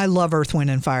 And I love Earth, Wind,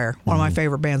 and Fire, one of my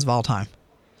favorite bands of all time.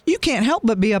 You can't help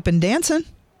but be up and dancing.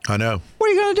 I know. What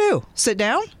are you going to do? Sit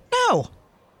down? No.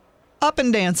 Up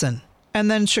and dancing. And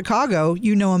then Chicago,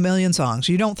 you know a million songs.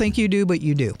 You don't think you do, but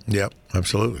you do. Yep,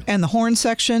 absolutely. And the horn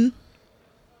section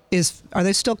are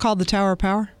they still called the Tower of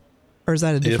Power? Or is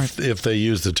that a different? If they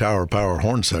use the Tower of Power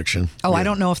horn section. Oh, yeah. I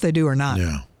don't know if they do or not.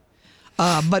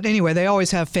 Yeah. But anyway, they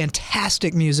always have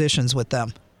fantastic musicians with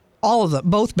them. All of them,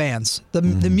 both bands. The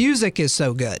music is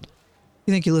so good.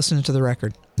 You think you're listening to the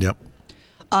record? Yep.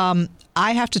 I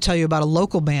have to tell you about a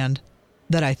local band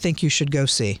that I think you should go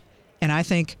see. And I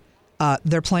think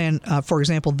they're playing, for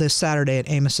example, this Saturday at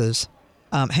Amos's.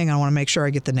 Hang on, I want to make sure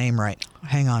I get the name right.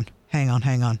 Hang on.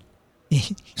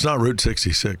 It's not Route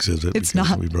 66, is it? It's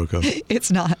Because not. We broke up.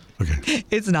 It's not. Okay.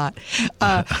 It's not.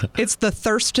 It's the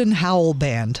Thurston Howell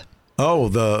Band. Oh,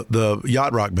 the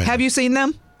yacht rock band. Have you seen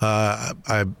them?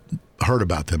 I heard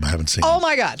about them. I haven't seen them. Oh,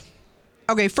 my God.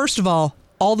 Okay, first of all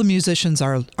the musicians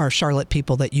are Charlotte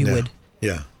people that you'll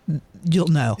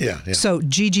know. Yeah. So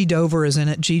Gigi Dover is in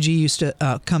it. Gigi used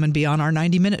to come and be on our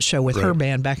 90-minute show with her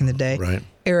band back in the day. Right.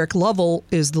 Eric Lovell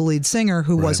is the lead singer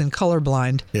who was in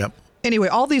Colorblind. Yep. Anyway,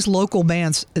 all these local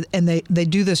bands, and they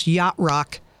do this yacht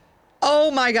rock.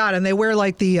 Oh, my God. And they wear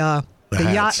like the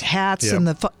yacht hats.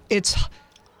 And it's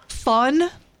fun.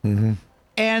 Mm-hmm.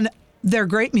 And they're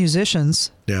great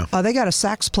musicians. Yeah. They got a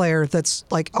sax player that's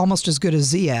like almost as good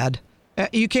as Ziad.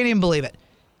 You can't even believe it.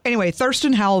 Anyway,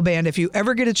 Thurston Howell Band, if you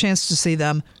ever get a chance to see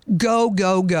them, go,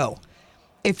 go, go.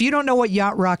 If you don't know what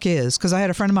yacht rock is, because I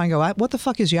had a friend of mine go, what the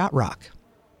fuck is yacht rock?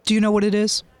 Do you know what it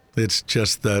is? It's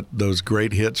just those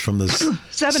great hits from the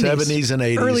 70s and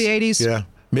 80s. Early 80s. Yeah.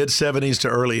 Mid-70s to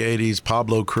early 80s.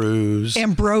 Pablo Cruz.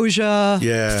 Ambrosia.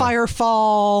 Yeah.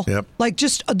 Firefall. Yep. Like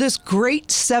just this great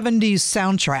 70s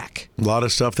soundtrack. A lot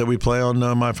of stuff that we play on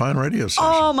My Fine Radio station.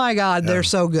 Oh, my God. They're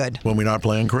so good. When we're not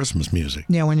playing Christmas music.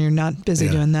 Yeah, when you're not busy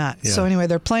doing that. Yeah. So anyway,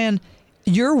 they're playing.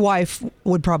 Your wife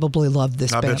would probably love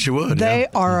this band. I bet she would. They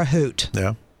are a hoot.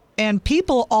 Yeah. And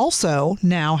people also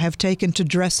now have taken to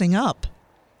dressing up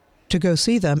to go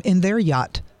see them in their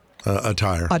yacht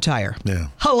attire. Yeah.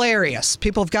 Hilarious.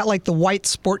 People have got like the white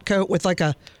sport coat with like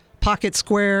a pocket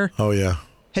square. Oh, yeah.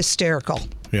 Hysterical.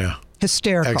 Yeah.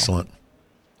 Hysterical. Excellent.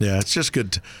 Yeah, it's just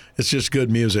good. It's just good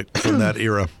music from that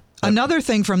era. Another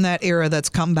thing from that era that's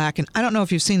come back, and I don't know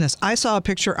if you've seen this. I saw a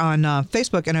picture on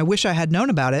Facebook, and I wish I had known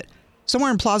about it.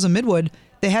 Somewhere in Plaza Midwood,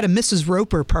 they had a Mrs.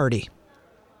 Roper party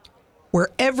where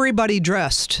everybody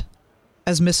dressed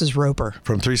as Mrs. Roper.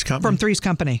 From Three's Company? From Three's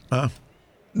Company.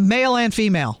 Male and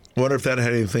female. Wonder if that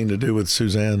had anything to do with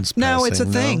Suzanne's passing. No, it's a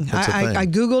thing. No, it's a thing. I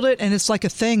Googled it, and it's like a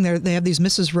thing. They have these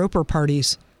Mrs. Roper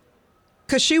parties.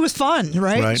 Because she was fun,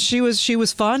 right? She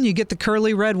was fun. You get the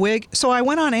curly red wig. So I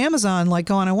went on Amazon, like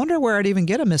going, I wonder where I'd even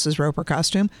get a Mrs. Roper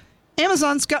costume.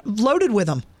 Amazon's got loaded with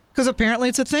them because apparently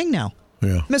it's a thing now.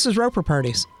 Yeah. Mrs. Roper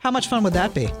parties. How much fun would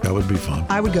that be? That would be fun.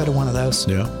 I would go to one of those.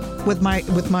 Yeah. With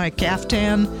my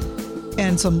caftan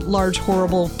and some large,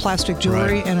 horrible plastic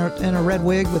jewelry and a red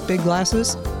wig with big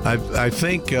glasses. I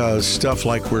think stuff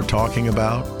like we're talking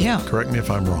about, correct me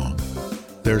if I'm wrong,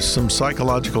 there's some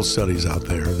psychological studies out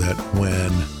there that when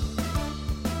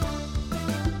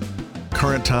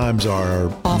current times are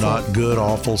not good,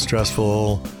 awful,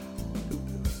 stressful,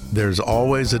 there's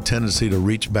always a tendency to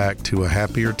reach back to a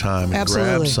happier time and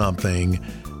grab something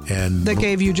and that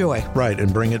gave you joy. Right,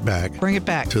 and bring it back. Bring it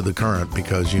back to the current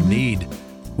because we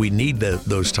need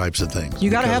those types of things. You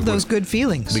got to have those good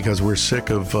feelings. Because we're sick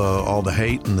of all the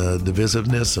hate and the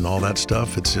divisiveness and all that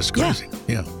stuff. It's just crazy.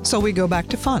 Yeah. So we go back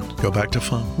to fun. Go back to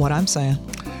fun. What I'm saying.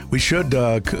 We should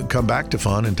come back to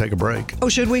fun and take a break. Oh,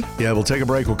 should we? Yeah, we'll take a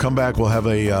break. We'll come back. We'll have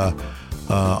a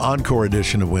encore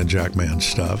edition of When Jack Man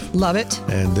Stuff. Love it.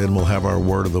 And then we'll have our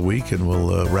word of the week, and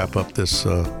we'll wrap up this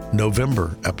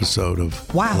November episode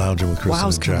of Lounging with Kristen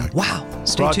and Jack. Wow.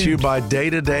 Stay Brought tuned. to you by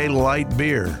Day-to-Day Light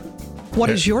Beer. What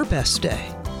is your best day?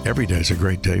 Every day is a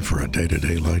great day for a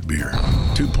Day-to-Day Light Beer.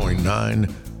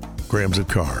 2.9 grams of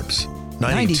carbs.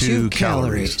 92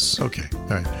 calories. Okay. All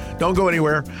right. Don't go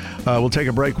anywhere. We'll take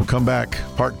a break. We'll come back.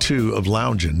 Part 2 of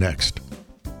Lounging next.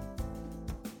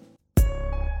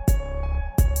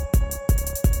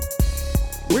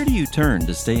 Where do you turn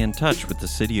to stay in touch with the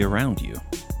city around you?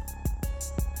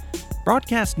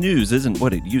 Broadcast news isn't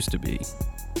what it used to be,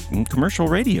 and commercial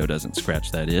radio doesn't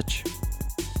scratch that itch.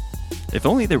 If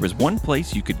only there was one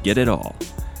place you could get it all,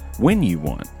 when you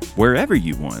want, wherever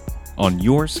you want, on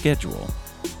your schedule.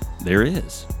 There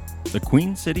is, the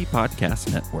Queen City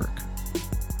Podcast Network.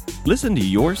 Listen to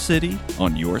your city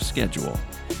on your schedule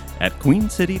at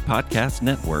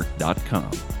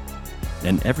queencitypodcastnetwork.com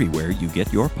and everywhere you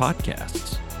get your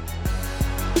podcasts.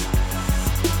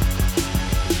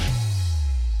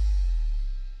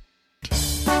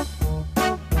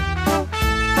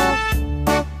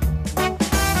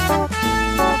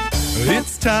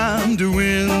 It's time to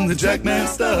win the Jackman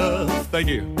stuff. Thank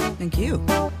you. Thank you.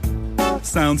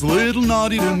 Sounds a little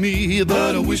naughty to me,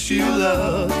 but I wish you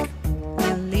luck.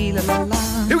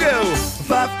 Here we go.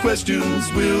 5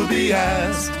 questions will be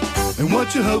asked, and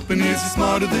what you're hoping is you're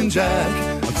smarter than Jack.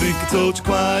 I think I told you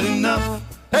quite enough.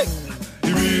 Hey,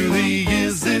 it really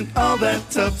isn't all that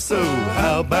tough, so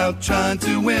how about trying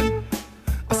to win?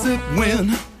 I said win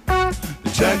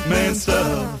the Jackman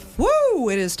stuff. Woo!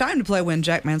 It is time to play Win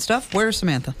Jackman Stuff. Where's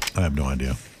Samantha? I have no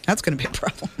idea. That's going to be a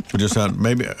problem. We just had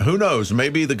maybe, who knows?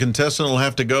 Maybe the contestant will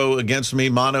have to go against me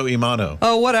mano y mano.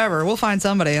 Oh, whatever. We'll find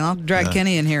somebody. I'll drag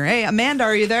Kenny in here. Hey, Amanda,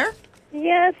 are you there?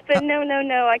 Yes, but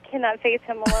no. I cannot face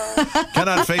him alone.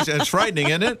 Cannot face it. It's frightening,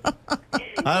 isn't it?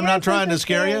 I'm not trying to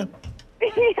scare you.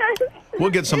 Yes.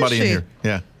 We'll get somebody in here.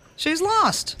 Yeah. She's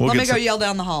lost. We'll Let get me go some- yell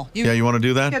down the hall. Yeah, you want to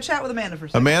do that? Yeah, chat with Amanda for a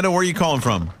second. Amanda, where are you calling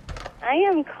from? I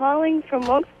am calling from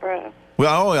Wilkesboro.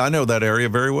 Well, I know that area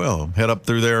very well. Head up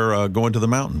through there, going to the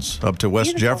mountains, up to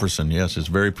West Beautiful. Jefferson. Yes, it's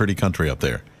very pretty country up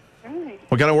there. Right.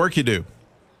 What kind of work you do?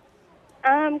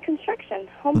 Construction,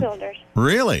 home builders.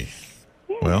 Really?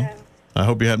 Yeah. Well, I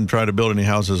hope you hadn't tried to build any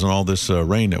houses in all this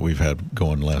rain that we've had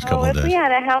going the last couple of if days. we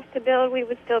had a house to build, we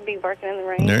would still be working in the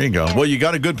rain. There you go. Yeah. Well, you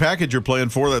got a good package you're playing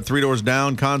for, that 3 Doors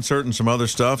Down concert and some other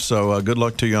stuff, so good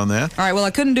luck to you on that. All right, well,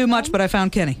 I couldn't do much, but I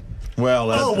found Kenny.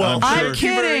 Well, I'm sure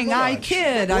kidding. I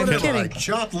kid. I'm kidding.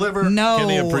 Chopped liver. No.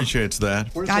 Kenny appreciates that.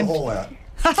 Where's the hole at?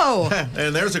 Oh,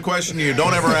 And there's a question you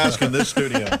don't ever ask in this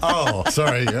studio. Oh,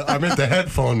 sorry. I meant the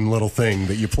headphone little thing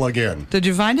that you plug in. did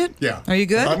you find it? Yeah. Are you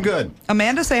good? I'm good.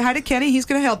 Amanda, say hi to Kenny. He's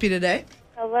going to help you today.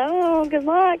 Hello, good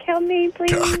luck. Help me,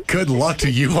 please. Good luck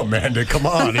to you, Amanda. Come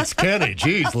on. It's Kenny.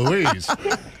 Jeez Louise.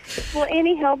 Well,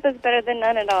 any help is better than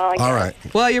none at all. I guess. All right.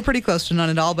 Well, you're pretty close to none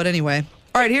at all, but anyway.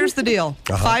 All right, here's the deal.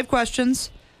 5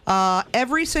 questions.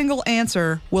 Every single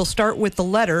answer will start with the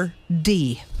letter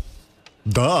D.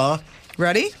 Duh.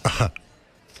 Ready?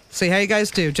 See how you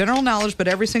guys do. General knowledge, but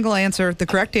every single answer, the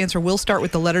correct answer will start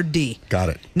with the letter D. Got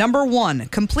it. Number 1,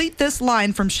 complete this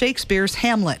line from Shakespeare's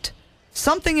Hamlet.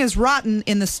 Something is rotten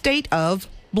in the state of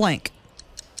blank.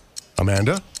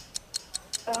 Amanda?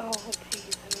 Oh,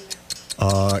 jeez.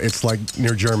 It's like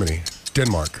near Germany.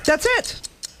 Denmark. That's it.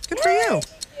 Good for you.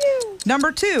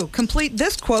 Number 2, complete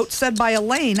this quote said by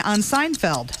Elaine on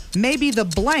Seinfeld. Maybe the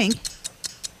blank.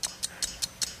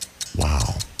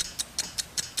 Wow.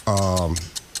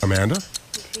 Amanda?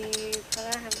 Jeez,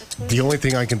 I don't have the clue. The only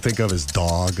thing I can think of is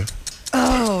dog.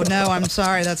 Oh, no, I'm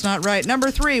sorry. That's not right.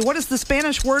 Number 3, what is the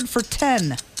Spanish word for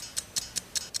 10?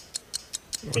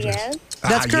 Yes.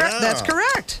 That's correct. Yeah. That's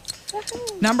correct.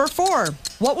 Number 4,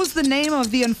 what was the name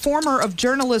of the informer of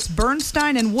journalists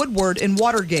Bernstein and Woodward in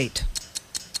Watergate?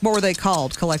 What were they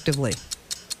called collectively?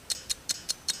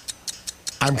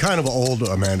 I'm kind of old,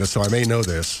 Amanda, so I may know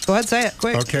this. Go ahead, say it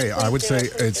quick. Okay, I would say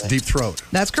it's Deep Throat.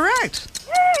 That's correct.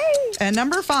 And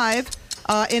number 5,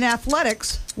 in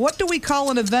athletics, what do we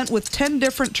call an event with 10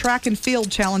 different track and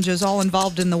field challenges all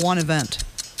involved in the one event?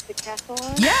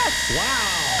 Decathlon? Yes!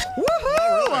 Wow.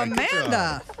 Woohoo, All right, good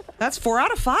Amanda. That's 4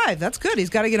 out of 5. That's good. He's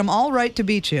got to get them all right to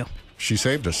beat you. She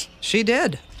saved us. She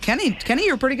did. Kenny,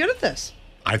 you're pretty good at this.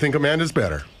 I think Amanda's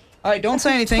better. All right, don't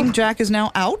say anything. Jack is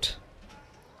now out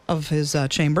of his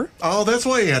chamber. Oh, that's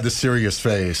why he had the serious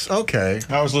face. Okay.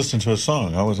 I was listening to a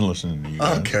song. I wasn't listening to you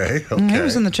guys. Okay. He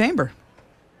was in the chamber,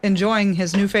 enjoying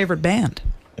his new favorite band.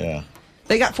 Yeah.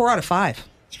 They got 4 out of 5.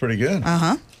 It's pretty good.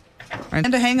 All right,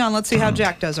 and hang on. Let's see how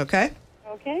Jack does, okay?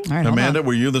 Okay. All right, hold Amanda, on.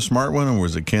 were you the smart one, or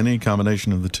was it Kenny?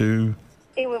 Combination of the two?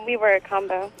 We were a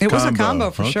combo. It was a Combo.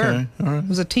 combo for Okay, sure. all right. It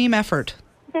was a team effort.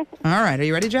 All right, are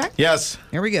you ready, Jack? Yes.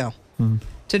 Here we go.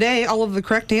 Today, all of the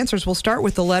correct answers will start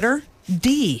with the letter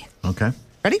D. Okay.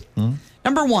 Ready?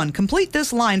 Number 1, complete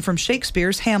this line from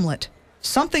Shakespeare's Hamlet.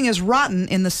 Something is rotten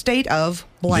in the state of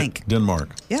blank.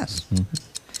 Denmark. Yes.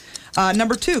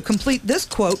 Number 2, complete this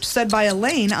quote said by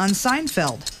Elaine on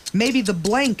Seinfeld. Maybe the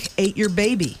blank ate your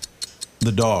baby.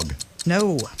 The dog.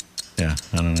 No. Yeah,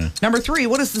 I don't know. Number 3,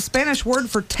 what is the Spanish word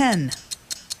for 10?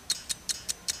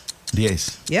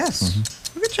 Diez. Yes.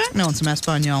 Look at Jack knowing some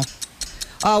Espanol.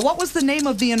 What was the name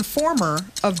of the informer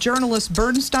of journalists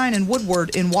Bernstein and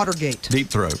Woodward in Watergate? Deep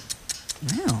Throat.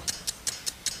 Wow.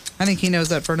 I think he knows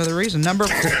that for another reason. Number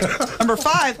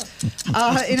 5,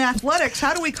 in athletics,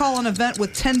 how do we call an event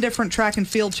with 10 different track and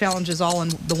field challenges all in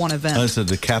the one event? It's a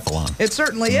decathlon. It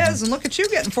certainly is, and look at you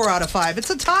getting 4 out of 5. It's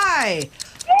a tie.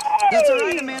 That's all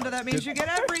right, Amanda. That means you get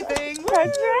everything. Woo!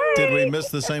 That's right. Did we miss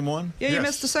the same one? Yeah, you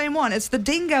missed the same one. It's the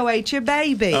dingo ate your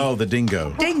baby. Oh, the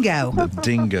dingo. Dingo. The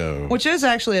dingo. Which is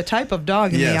actually a type of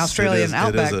dog in the Australian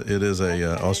outback. It is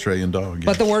a Australian dog.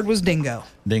 But the word was dingo.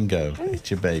 Dingo. It's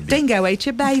your baby. Dingo ate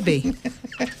your baby.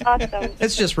 Awesome.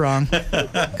 It's just wrong.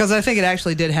 Because I think it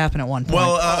actually did happen at one point.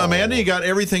 Well, Amanda, you got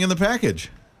everything in the package.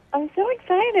 I'm so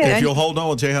excited. If you'll hold on,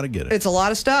 we'll tell you how to get it. It's a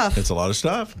lot of stuff. It's a lot of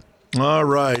stuff. All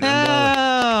right.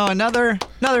 Oh, another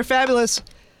fabulous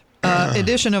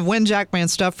edition of Win Jackman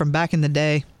stuff from back in the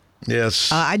day. Yes.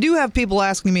 I do have people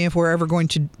asking me if we're ever going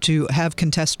to have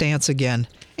Contest Dance again.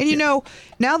 And you know,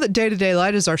 now that Day to Day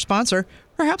Light is our sponsor,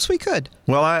 perhaps we could.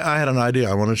 Well, I had an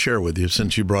idea I want to share with you.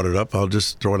 Since you brought it up, I'll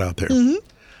just throw it out there.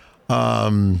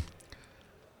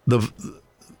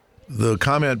 The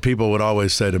comment people would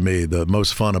always say to me, the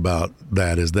most fun about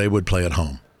that is they would play at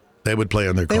home. They would play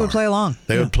in their car. They would play along.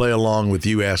 They would play along with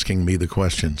you asking me the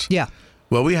questions. Yeah.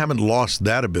 Well, we haven't lost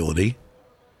that ability.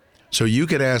 So you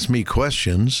could ask me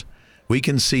questions. We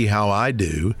can see how I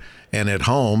do. And at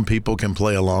home, people can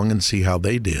play along and see how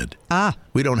they did.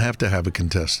 We don't have to have a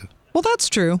contestant. Well, that's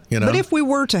true. You know? But if we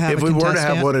were to have If a we contestant. were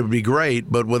to have one, it would be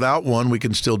great. But without one, we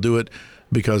can still do it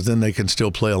because then they can still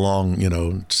play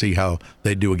along, see how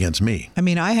they do against me. I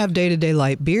mean, I have Day to Day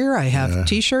Light beer. I have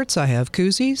T-shirts. I have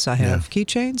koozies. I have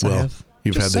keychains. Well, I have.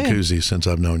 you've had just the saying. koozie since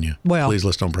I've known you. Well, please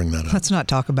let's don't bring that up. Let's not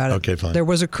talk about it. Okay, fine. There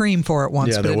was a cream for it once,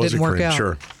 Yeah, but there it was didn't a work cream, out.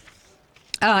 sure.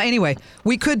 Anyway,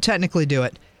 we could technically do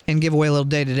it and give away a little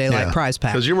Day to Day Light prize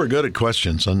pack. Because you were good at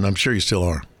questions, and I'm sure you still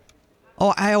are.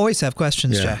 Oh, I always have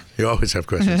questions, Yeah, Jay. you always have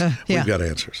questions. Yeah. We've got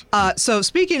answers. So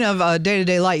speaking of Day to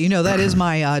Day Light, that is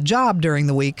my job during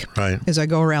the week. Right. As I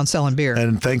go around selling beer.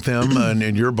 And thank them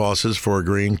and your bosses for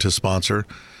agreeing to sponsor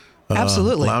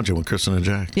Absolutely. Lounging with Kristen and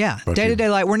Jack. Yeah, Brought Day you- to Day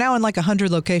Light. We're now in like 100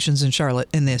 locations in Charlotte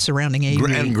in the surrounding area.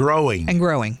 And growing. And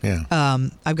growing. Yeah.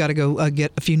 I've got to go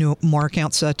get a few more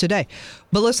accounts today.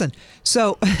 But listen,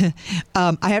 so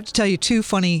I have to tell you 2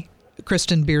 funny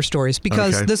Kristen beer stories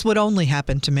because this would only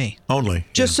happen to me. Only.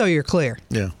 Just so you're clear.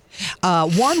 Yeah.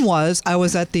 One was I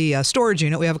was at the storage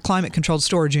unit. We have a climate-controlled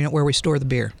storage unit where we store the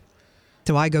beer.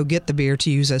 So I go get the beer to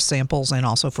use as samples and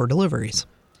also for deliveries.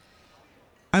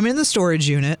 I'm in the storage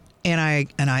unit. And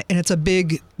it's a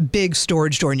big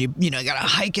storage store, and you got to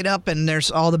hike it up, and there's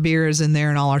all the beers in there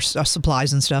and all our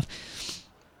supplies and stuff.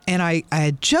 And I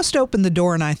had just opened the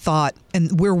door and I thought,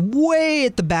 and we're way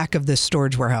at the back of this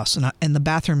storage warehouse, and the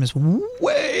bathroom is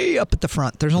way up at the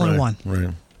front. There's only one.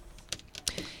 Right.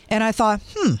 And I thought,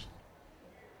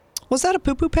 was that a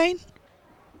poo-poo pain?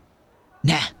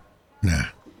 Nah.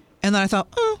 And then I thought,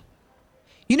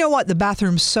 you know what? The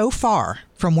bathroom's so far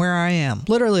from where I am,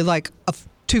 literally like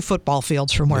 2 football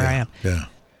fields from where I am. Yeah.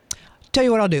 Tell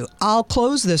you what I'll do. I'll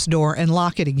close this door and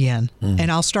lock it again,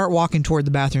 and I'll start walking toward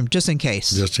the bathroom just in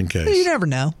case. Just in case. You never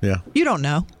know. Yeah. You don't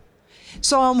know.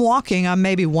 So I'm walking. I'm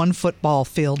maybe 1 football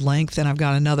field length, and I've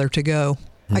got another to go.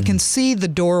 I can see the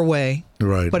doorway,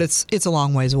 Right. but it's a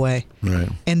long ways away. Right.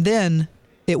 And then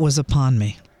it was upon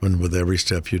me. And with every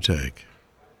step you take.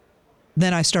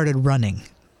 Then I started running.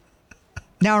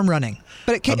 Now I'm running.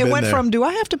 But it went from, do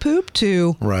I have to poop,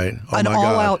 to Right. Oh an my God.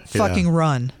 all-out fucking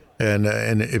run. And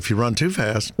if you run too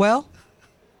fast. Well,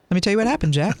 let me tell you what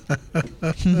happened, Jack.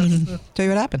 Tell you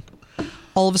what happened.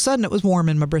 All of a sudden, it was warm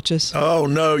in my britches. Oh,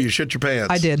 no, you shit your pants.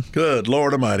 I did. Good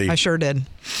Lord Almighty. I sure did.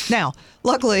 Now,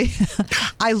 luckily,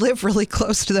 I live really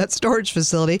close to that storage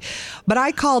facility, but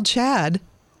I called Chad,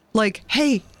 like,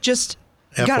 hey, just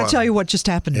got to tell you what just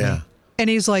happened to me. And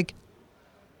he's like,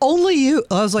 only you?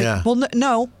 I was like, well,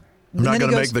 no. I'm not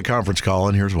going to make the conference call,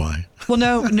 and here's why. Well,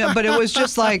 no, but it was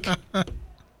just like,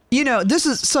 this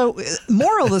is, so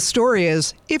moral of the story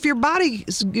is, if your body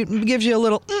gives you a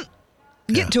little,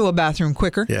 get to a bathroom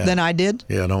quicker than I did.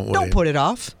 Yeah, don't wait. Don't put it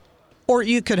off. Or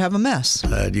you could have a mess.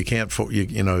 You can't,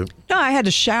 you know. No, I had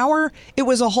to shower. It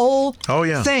was a whole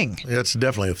thing. It's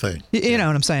definitely a thing. You know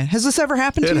what I'm saying? Has this ever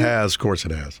happened to you? It has. Of course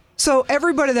it has. So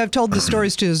everybody that I've told the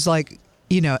stories to is like,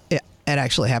 it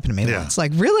actually happened to me once.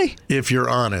 Like, really? If you're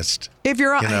honest. If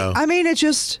you're, I mean, it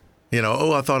just. I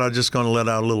thought I was just going to let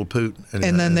out a little poot.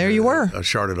 And then there you were. I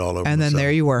sharted all over And then myself.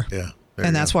 there you were. Yeah.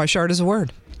 And that's why shart is a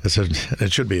word.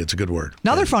 It should be. It's a good word.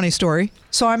 Another funny story.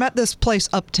 So I'm at this place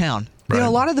uptown. Right. A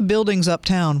lot of the buildings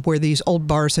uptown where these old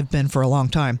bars have been for a long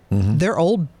time, they're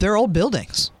old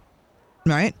buildings,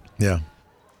 right? Yeah.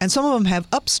 And some of them have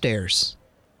upstairs.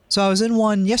 So I was in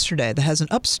one yesterday that has an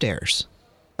upstairs.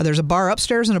 There's a bar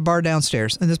upstairs and a bar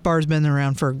downstairs, and this bar's been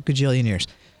around for a gajillion years.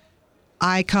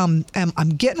 I'm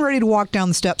getting ready to walk down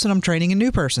the steps, and I'm training a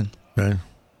new person. Right.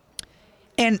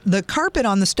 And the carpet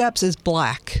on the steps is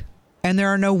black, and there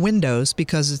are no windows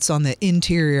because it's on the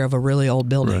interior of a really old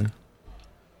building. Right.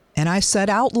 And I said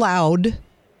out loud,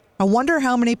 I wonder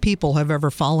how many people have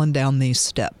ever fallen down these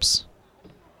steps.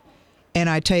 And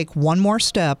I take one more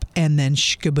step, and then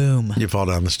shkaboom. You fall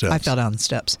down the steps. I fell down the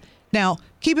steps. Now,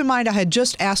 keep in mind, I had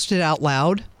just asked it out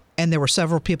loud, and there were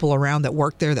several people around that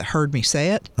worked there that heard me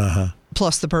say it,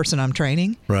 plus the person I'm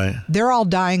training. Right. They're all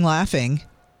dying laughing.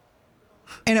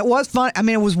 And it was fun. I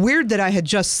mean, it was weird that I had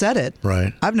just said it.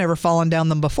 Right. I've never fallen down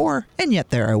them before, and yet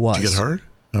there I was. Did you get hurt?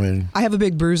 I mean, I have a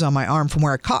big bruise on my arm from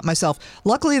where I caught myself.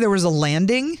 Luckily, there was a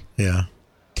landing. Yeah.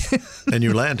 And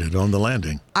you landed on the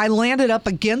landing. I landed up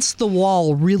against the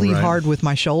wall really hard with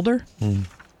my shoulder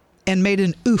and made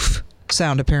an oof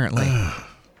sound, apparently.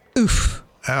 Oof.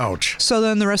 Ouch. So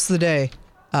then the rest of the day,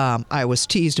 I was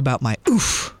teased about my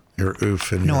oof. Your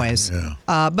oof and noise. Your,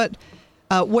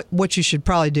 What you should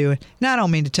probably do, and I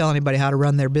don't mean to tell anybody how to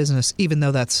run their business, even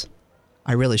though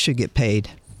I really should get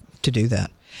paid to do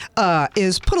that,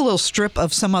 is put a little strip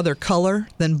of some other color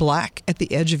than black at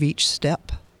the edge of each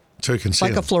step. So you can see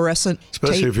like them. A fluorescent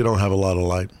Especially tape. if you don't have a lot of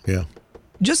light. Yeah.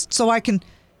 Just so I can,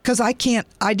 because I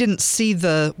didn't see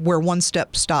where one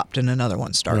step stopped and another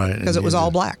one started because it was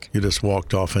all black. You just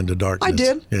walked off into darkness. I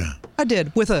did. Yeah. I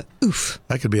did with a oof.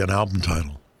 That could be an album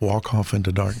title. Walk Off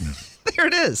into Darkness. There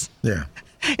it is. Yeah.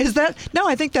 Is that? No,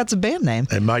 I think that's a band name.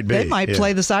 It might be. They might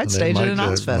play the side stage at an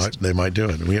Ozfest. They might do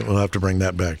it. We'll have to bring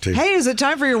that back too. Hey, is it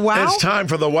time for your wow? It's time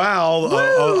for the wow.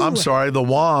 I'm sorry, the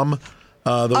WOM. The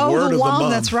word the of WOM, the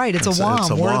month. that's right. It's a WOM. It's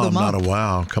a word WOM, of the month. not a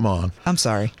wow. Come on. I'm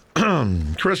sorry.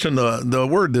 Kristen, the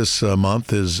word this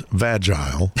month is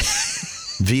vagile.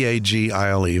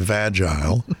 V-A-G-I-L-E,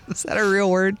 vagile. Is that a real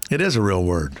word? It is a real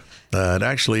word. It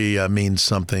actually means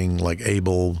something like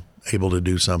able to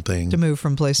do something. To move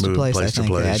from place to place, I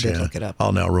think. I did yeah. look it up.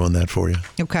 I'll now ruin that for you.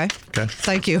 Okay.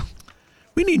 Thank you.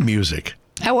 We need music.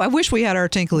 I wish we had our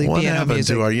tinkly piano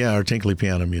music. Our tinkly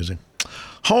piano music.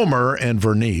 Homer and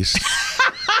Vernice.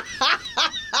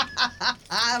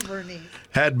 Vernice.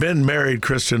 Had been married,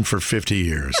 Kristen, for 50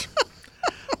 years.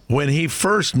 When he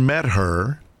first met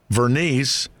her,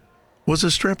 Vernice was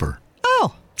a stripper.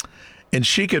 Oh. And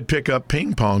she could pick up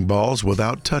ping pong balls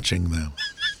without touching them.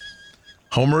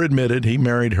 Homer admitted he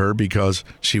married her because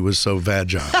she was so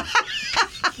vagile.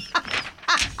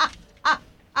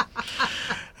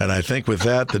 And I think with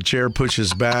that, the chair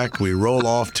pushes back. We roll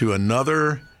off to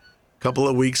another couple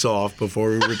of weeks off before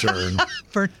we return.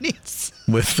 Bernice.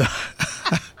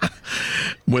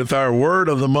 With our word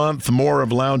of the month, more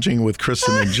of Lounging with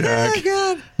Kristen and Jack. Oh,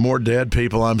 God. More dead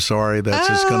people. I'm sorry. That's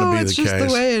just going to be the it's case. just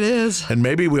the way it is. And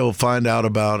maybe we'll find out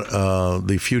about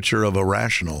the future of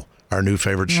Irrational, our new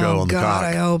favorite show on the Cock.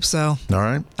 I hope so. All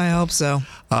right. I hope so.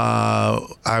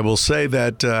 I will say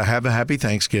that have a happy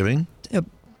Thanksgiving.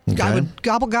 Okay. I would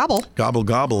gobble, gobble. Gobble,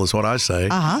 gobble is what I say.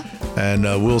 Uh-huh. And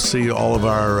we'll see all of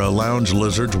our lounge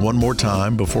lizards one more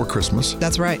time before Christmas.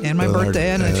 That's right. And my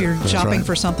birthday. And if you're shopping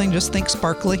for something, just think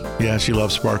sparkly. Yeah, she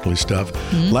loves sparkly stuff.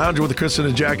 Lounge with Kristen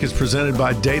and Jack is presented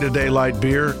by Day-to-Day Light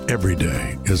Beer. Every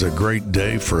day is a great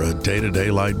day for a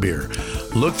Day-to-Day Light Beer.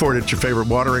 Look for it at your favorite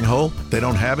watering hole. They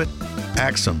don't have it?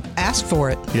 Ask them. Ask for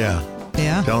it. Yeah.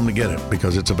 Yeah. Tell them to get it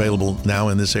because it's available now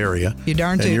in this area. You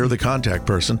darn And tootin'. you're the contact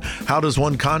person. How does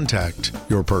one contact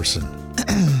your person?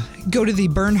 Go to the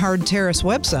Bernhard Terrace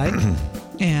website,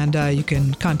 and you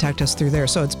can contact us through there.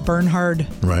 So it's Bernhard.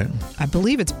 Right. I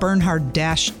believe it's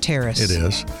Bernhard-Terrace. It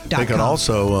is. They can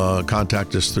also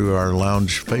contact us through our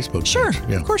lounge Facebook Sure. page.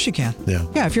 Yeah. Of course you can. Yeah.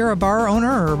 Yeah, if you're a bar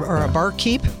owner or a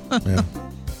barkeep. Yeah.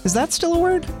 Is that still a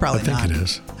word? Probably I think not. it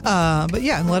is. But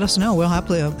yeah, let us know. We'll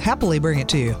happily bring it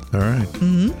to you. All right.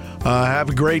 Have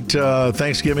a great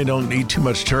Thanksgiving. Don't eat too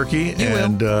much turkey.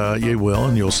 You will,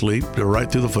 and you'll sleep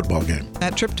right through the football game.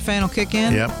 That tryptophan will kick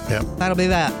in. Yep. That'll be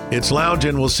that. It's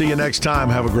Lounging. We'll see you next time.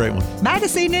 Have a great one. Bye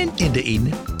this evening. In the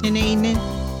evening. In the evening.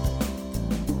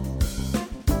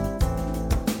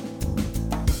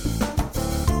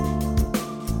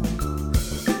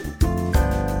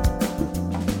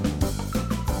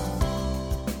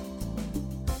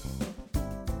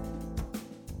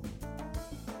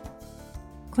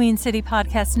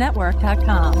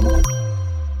 QueenCityPodcastNetwork.com.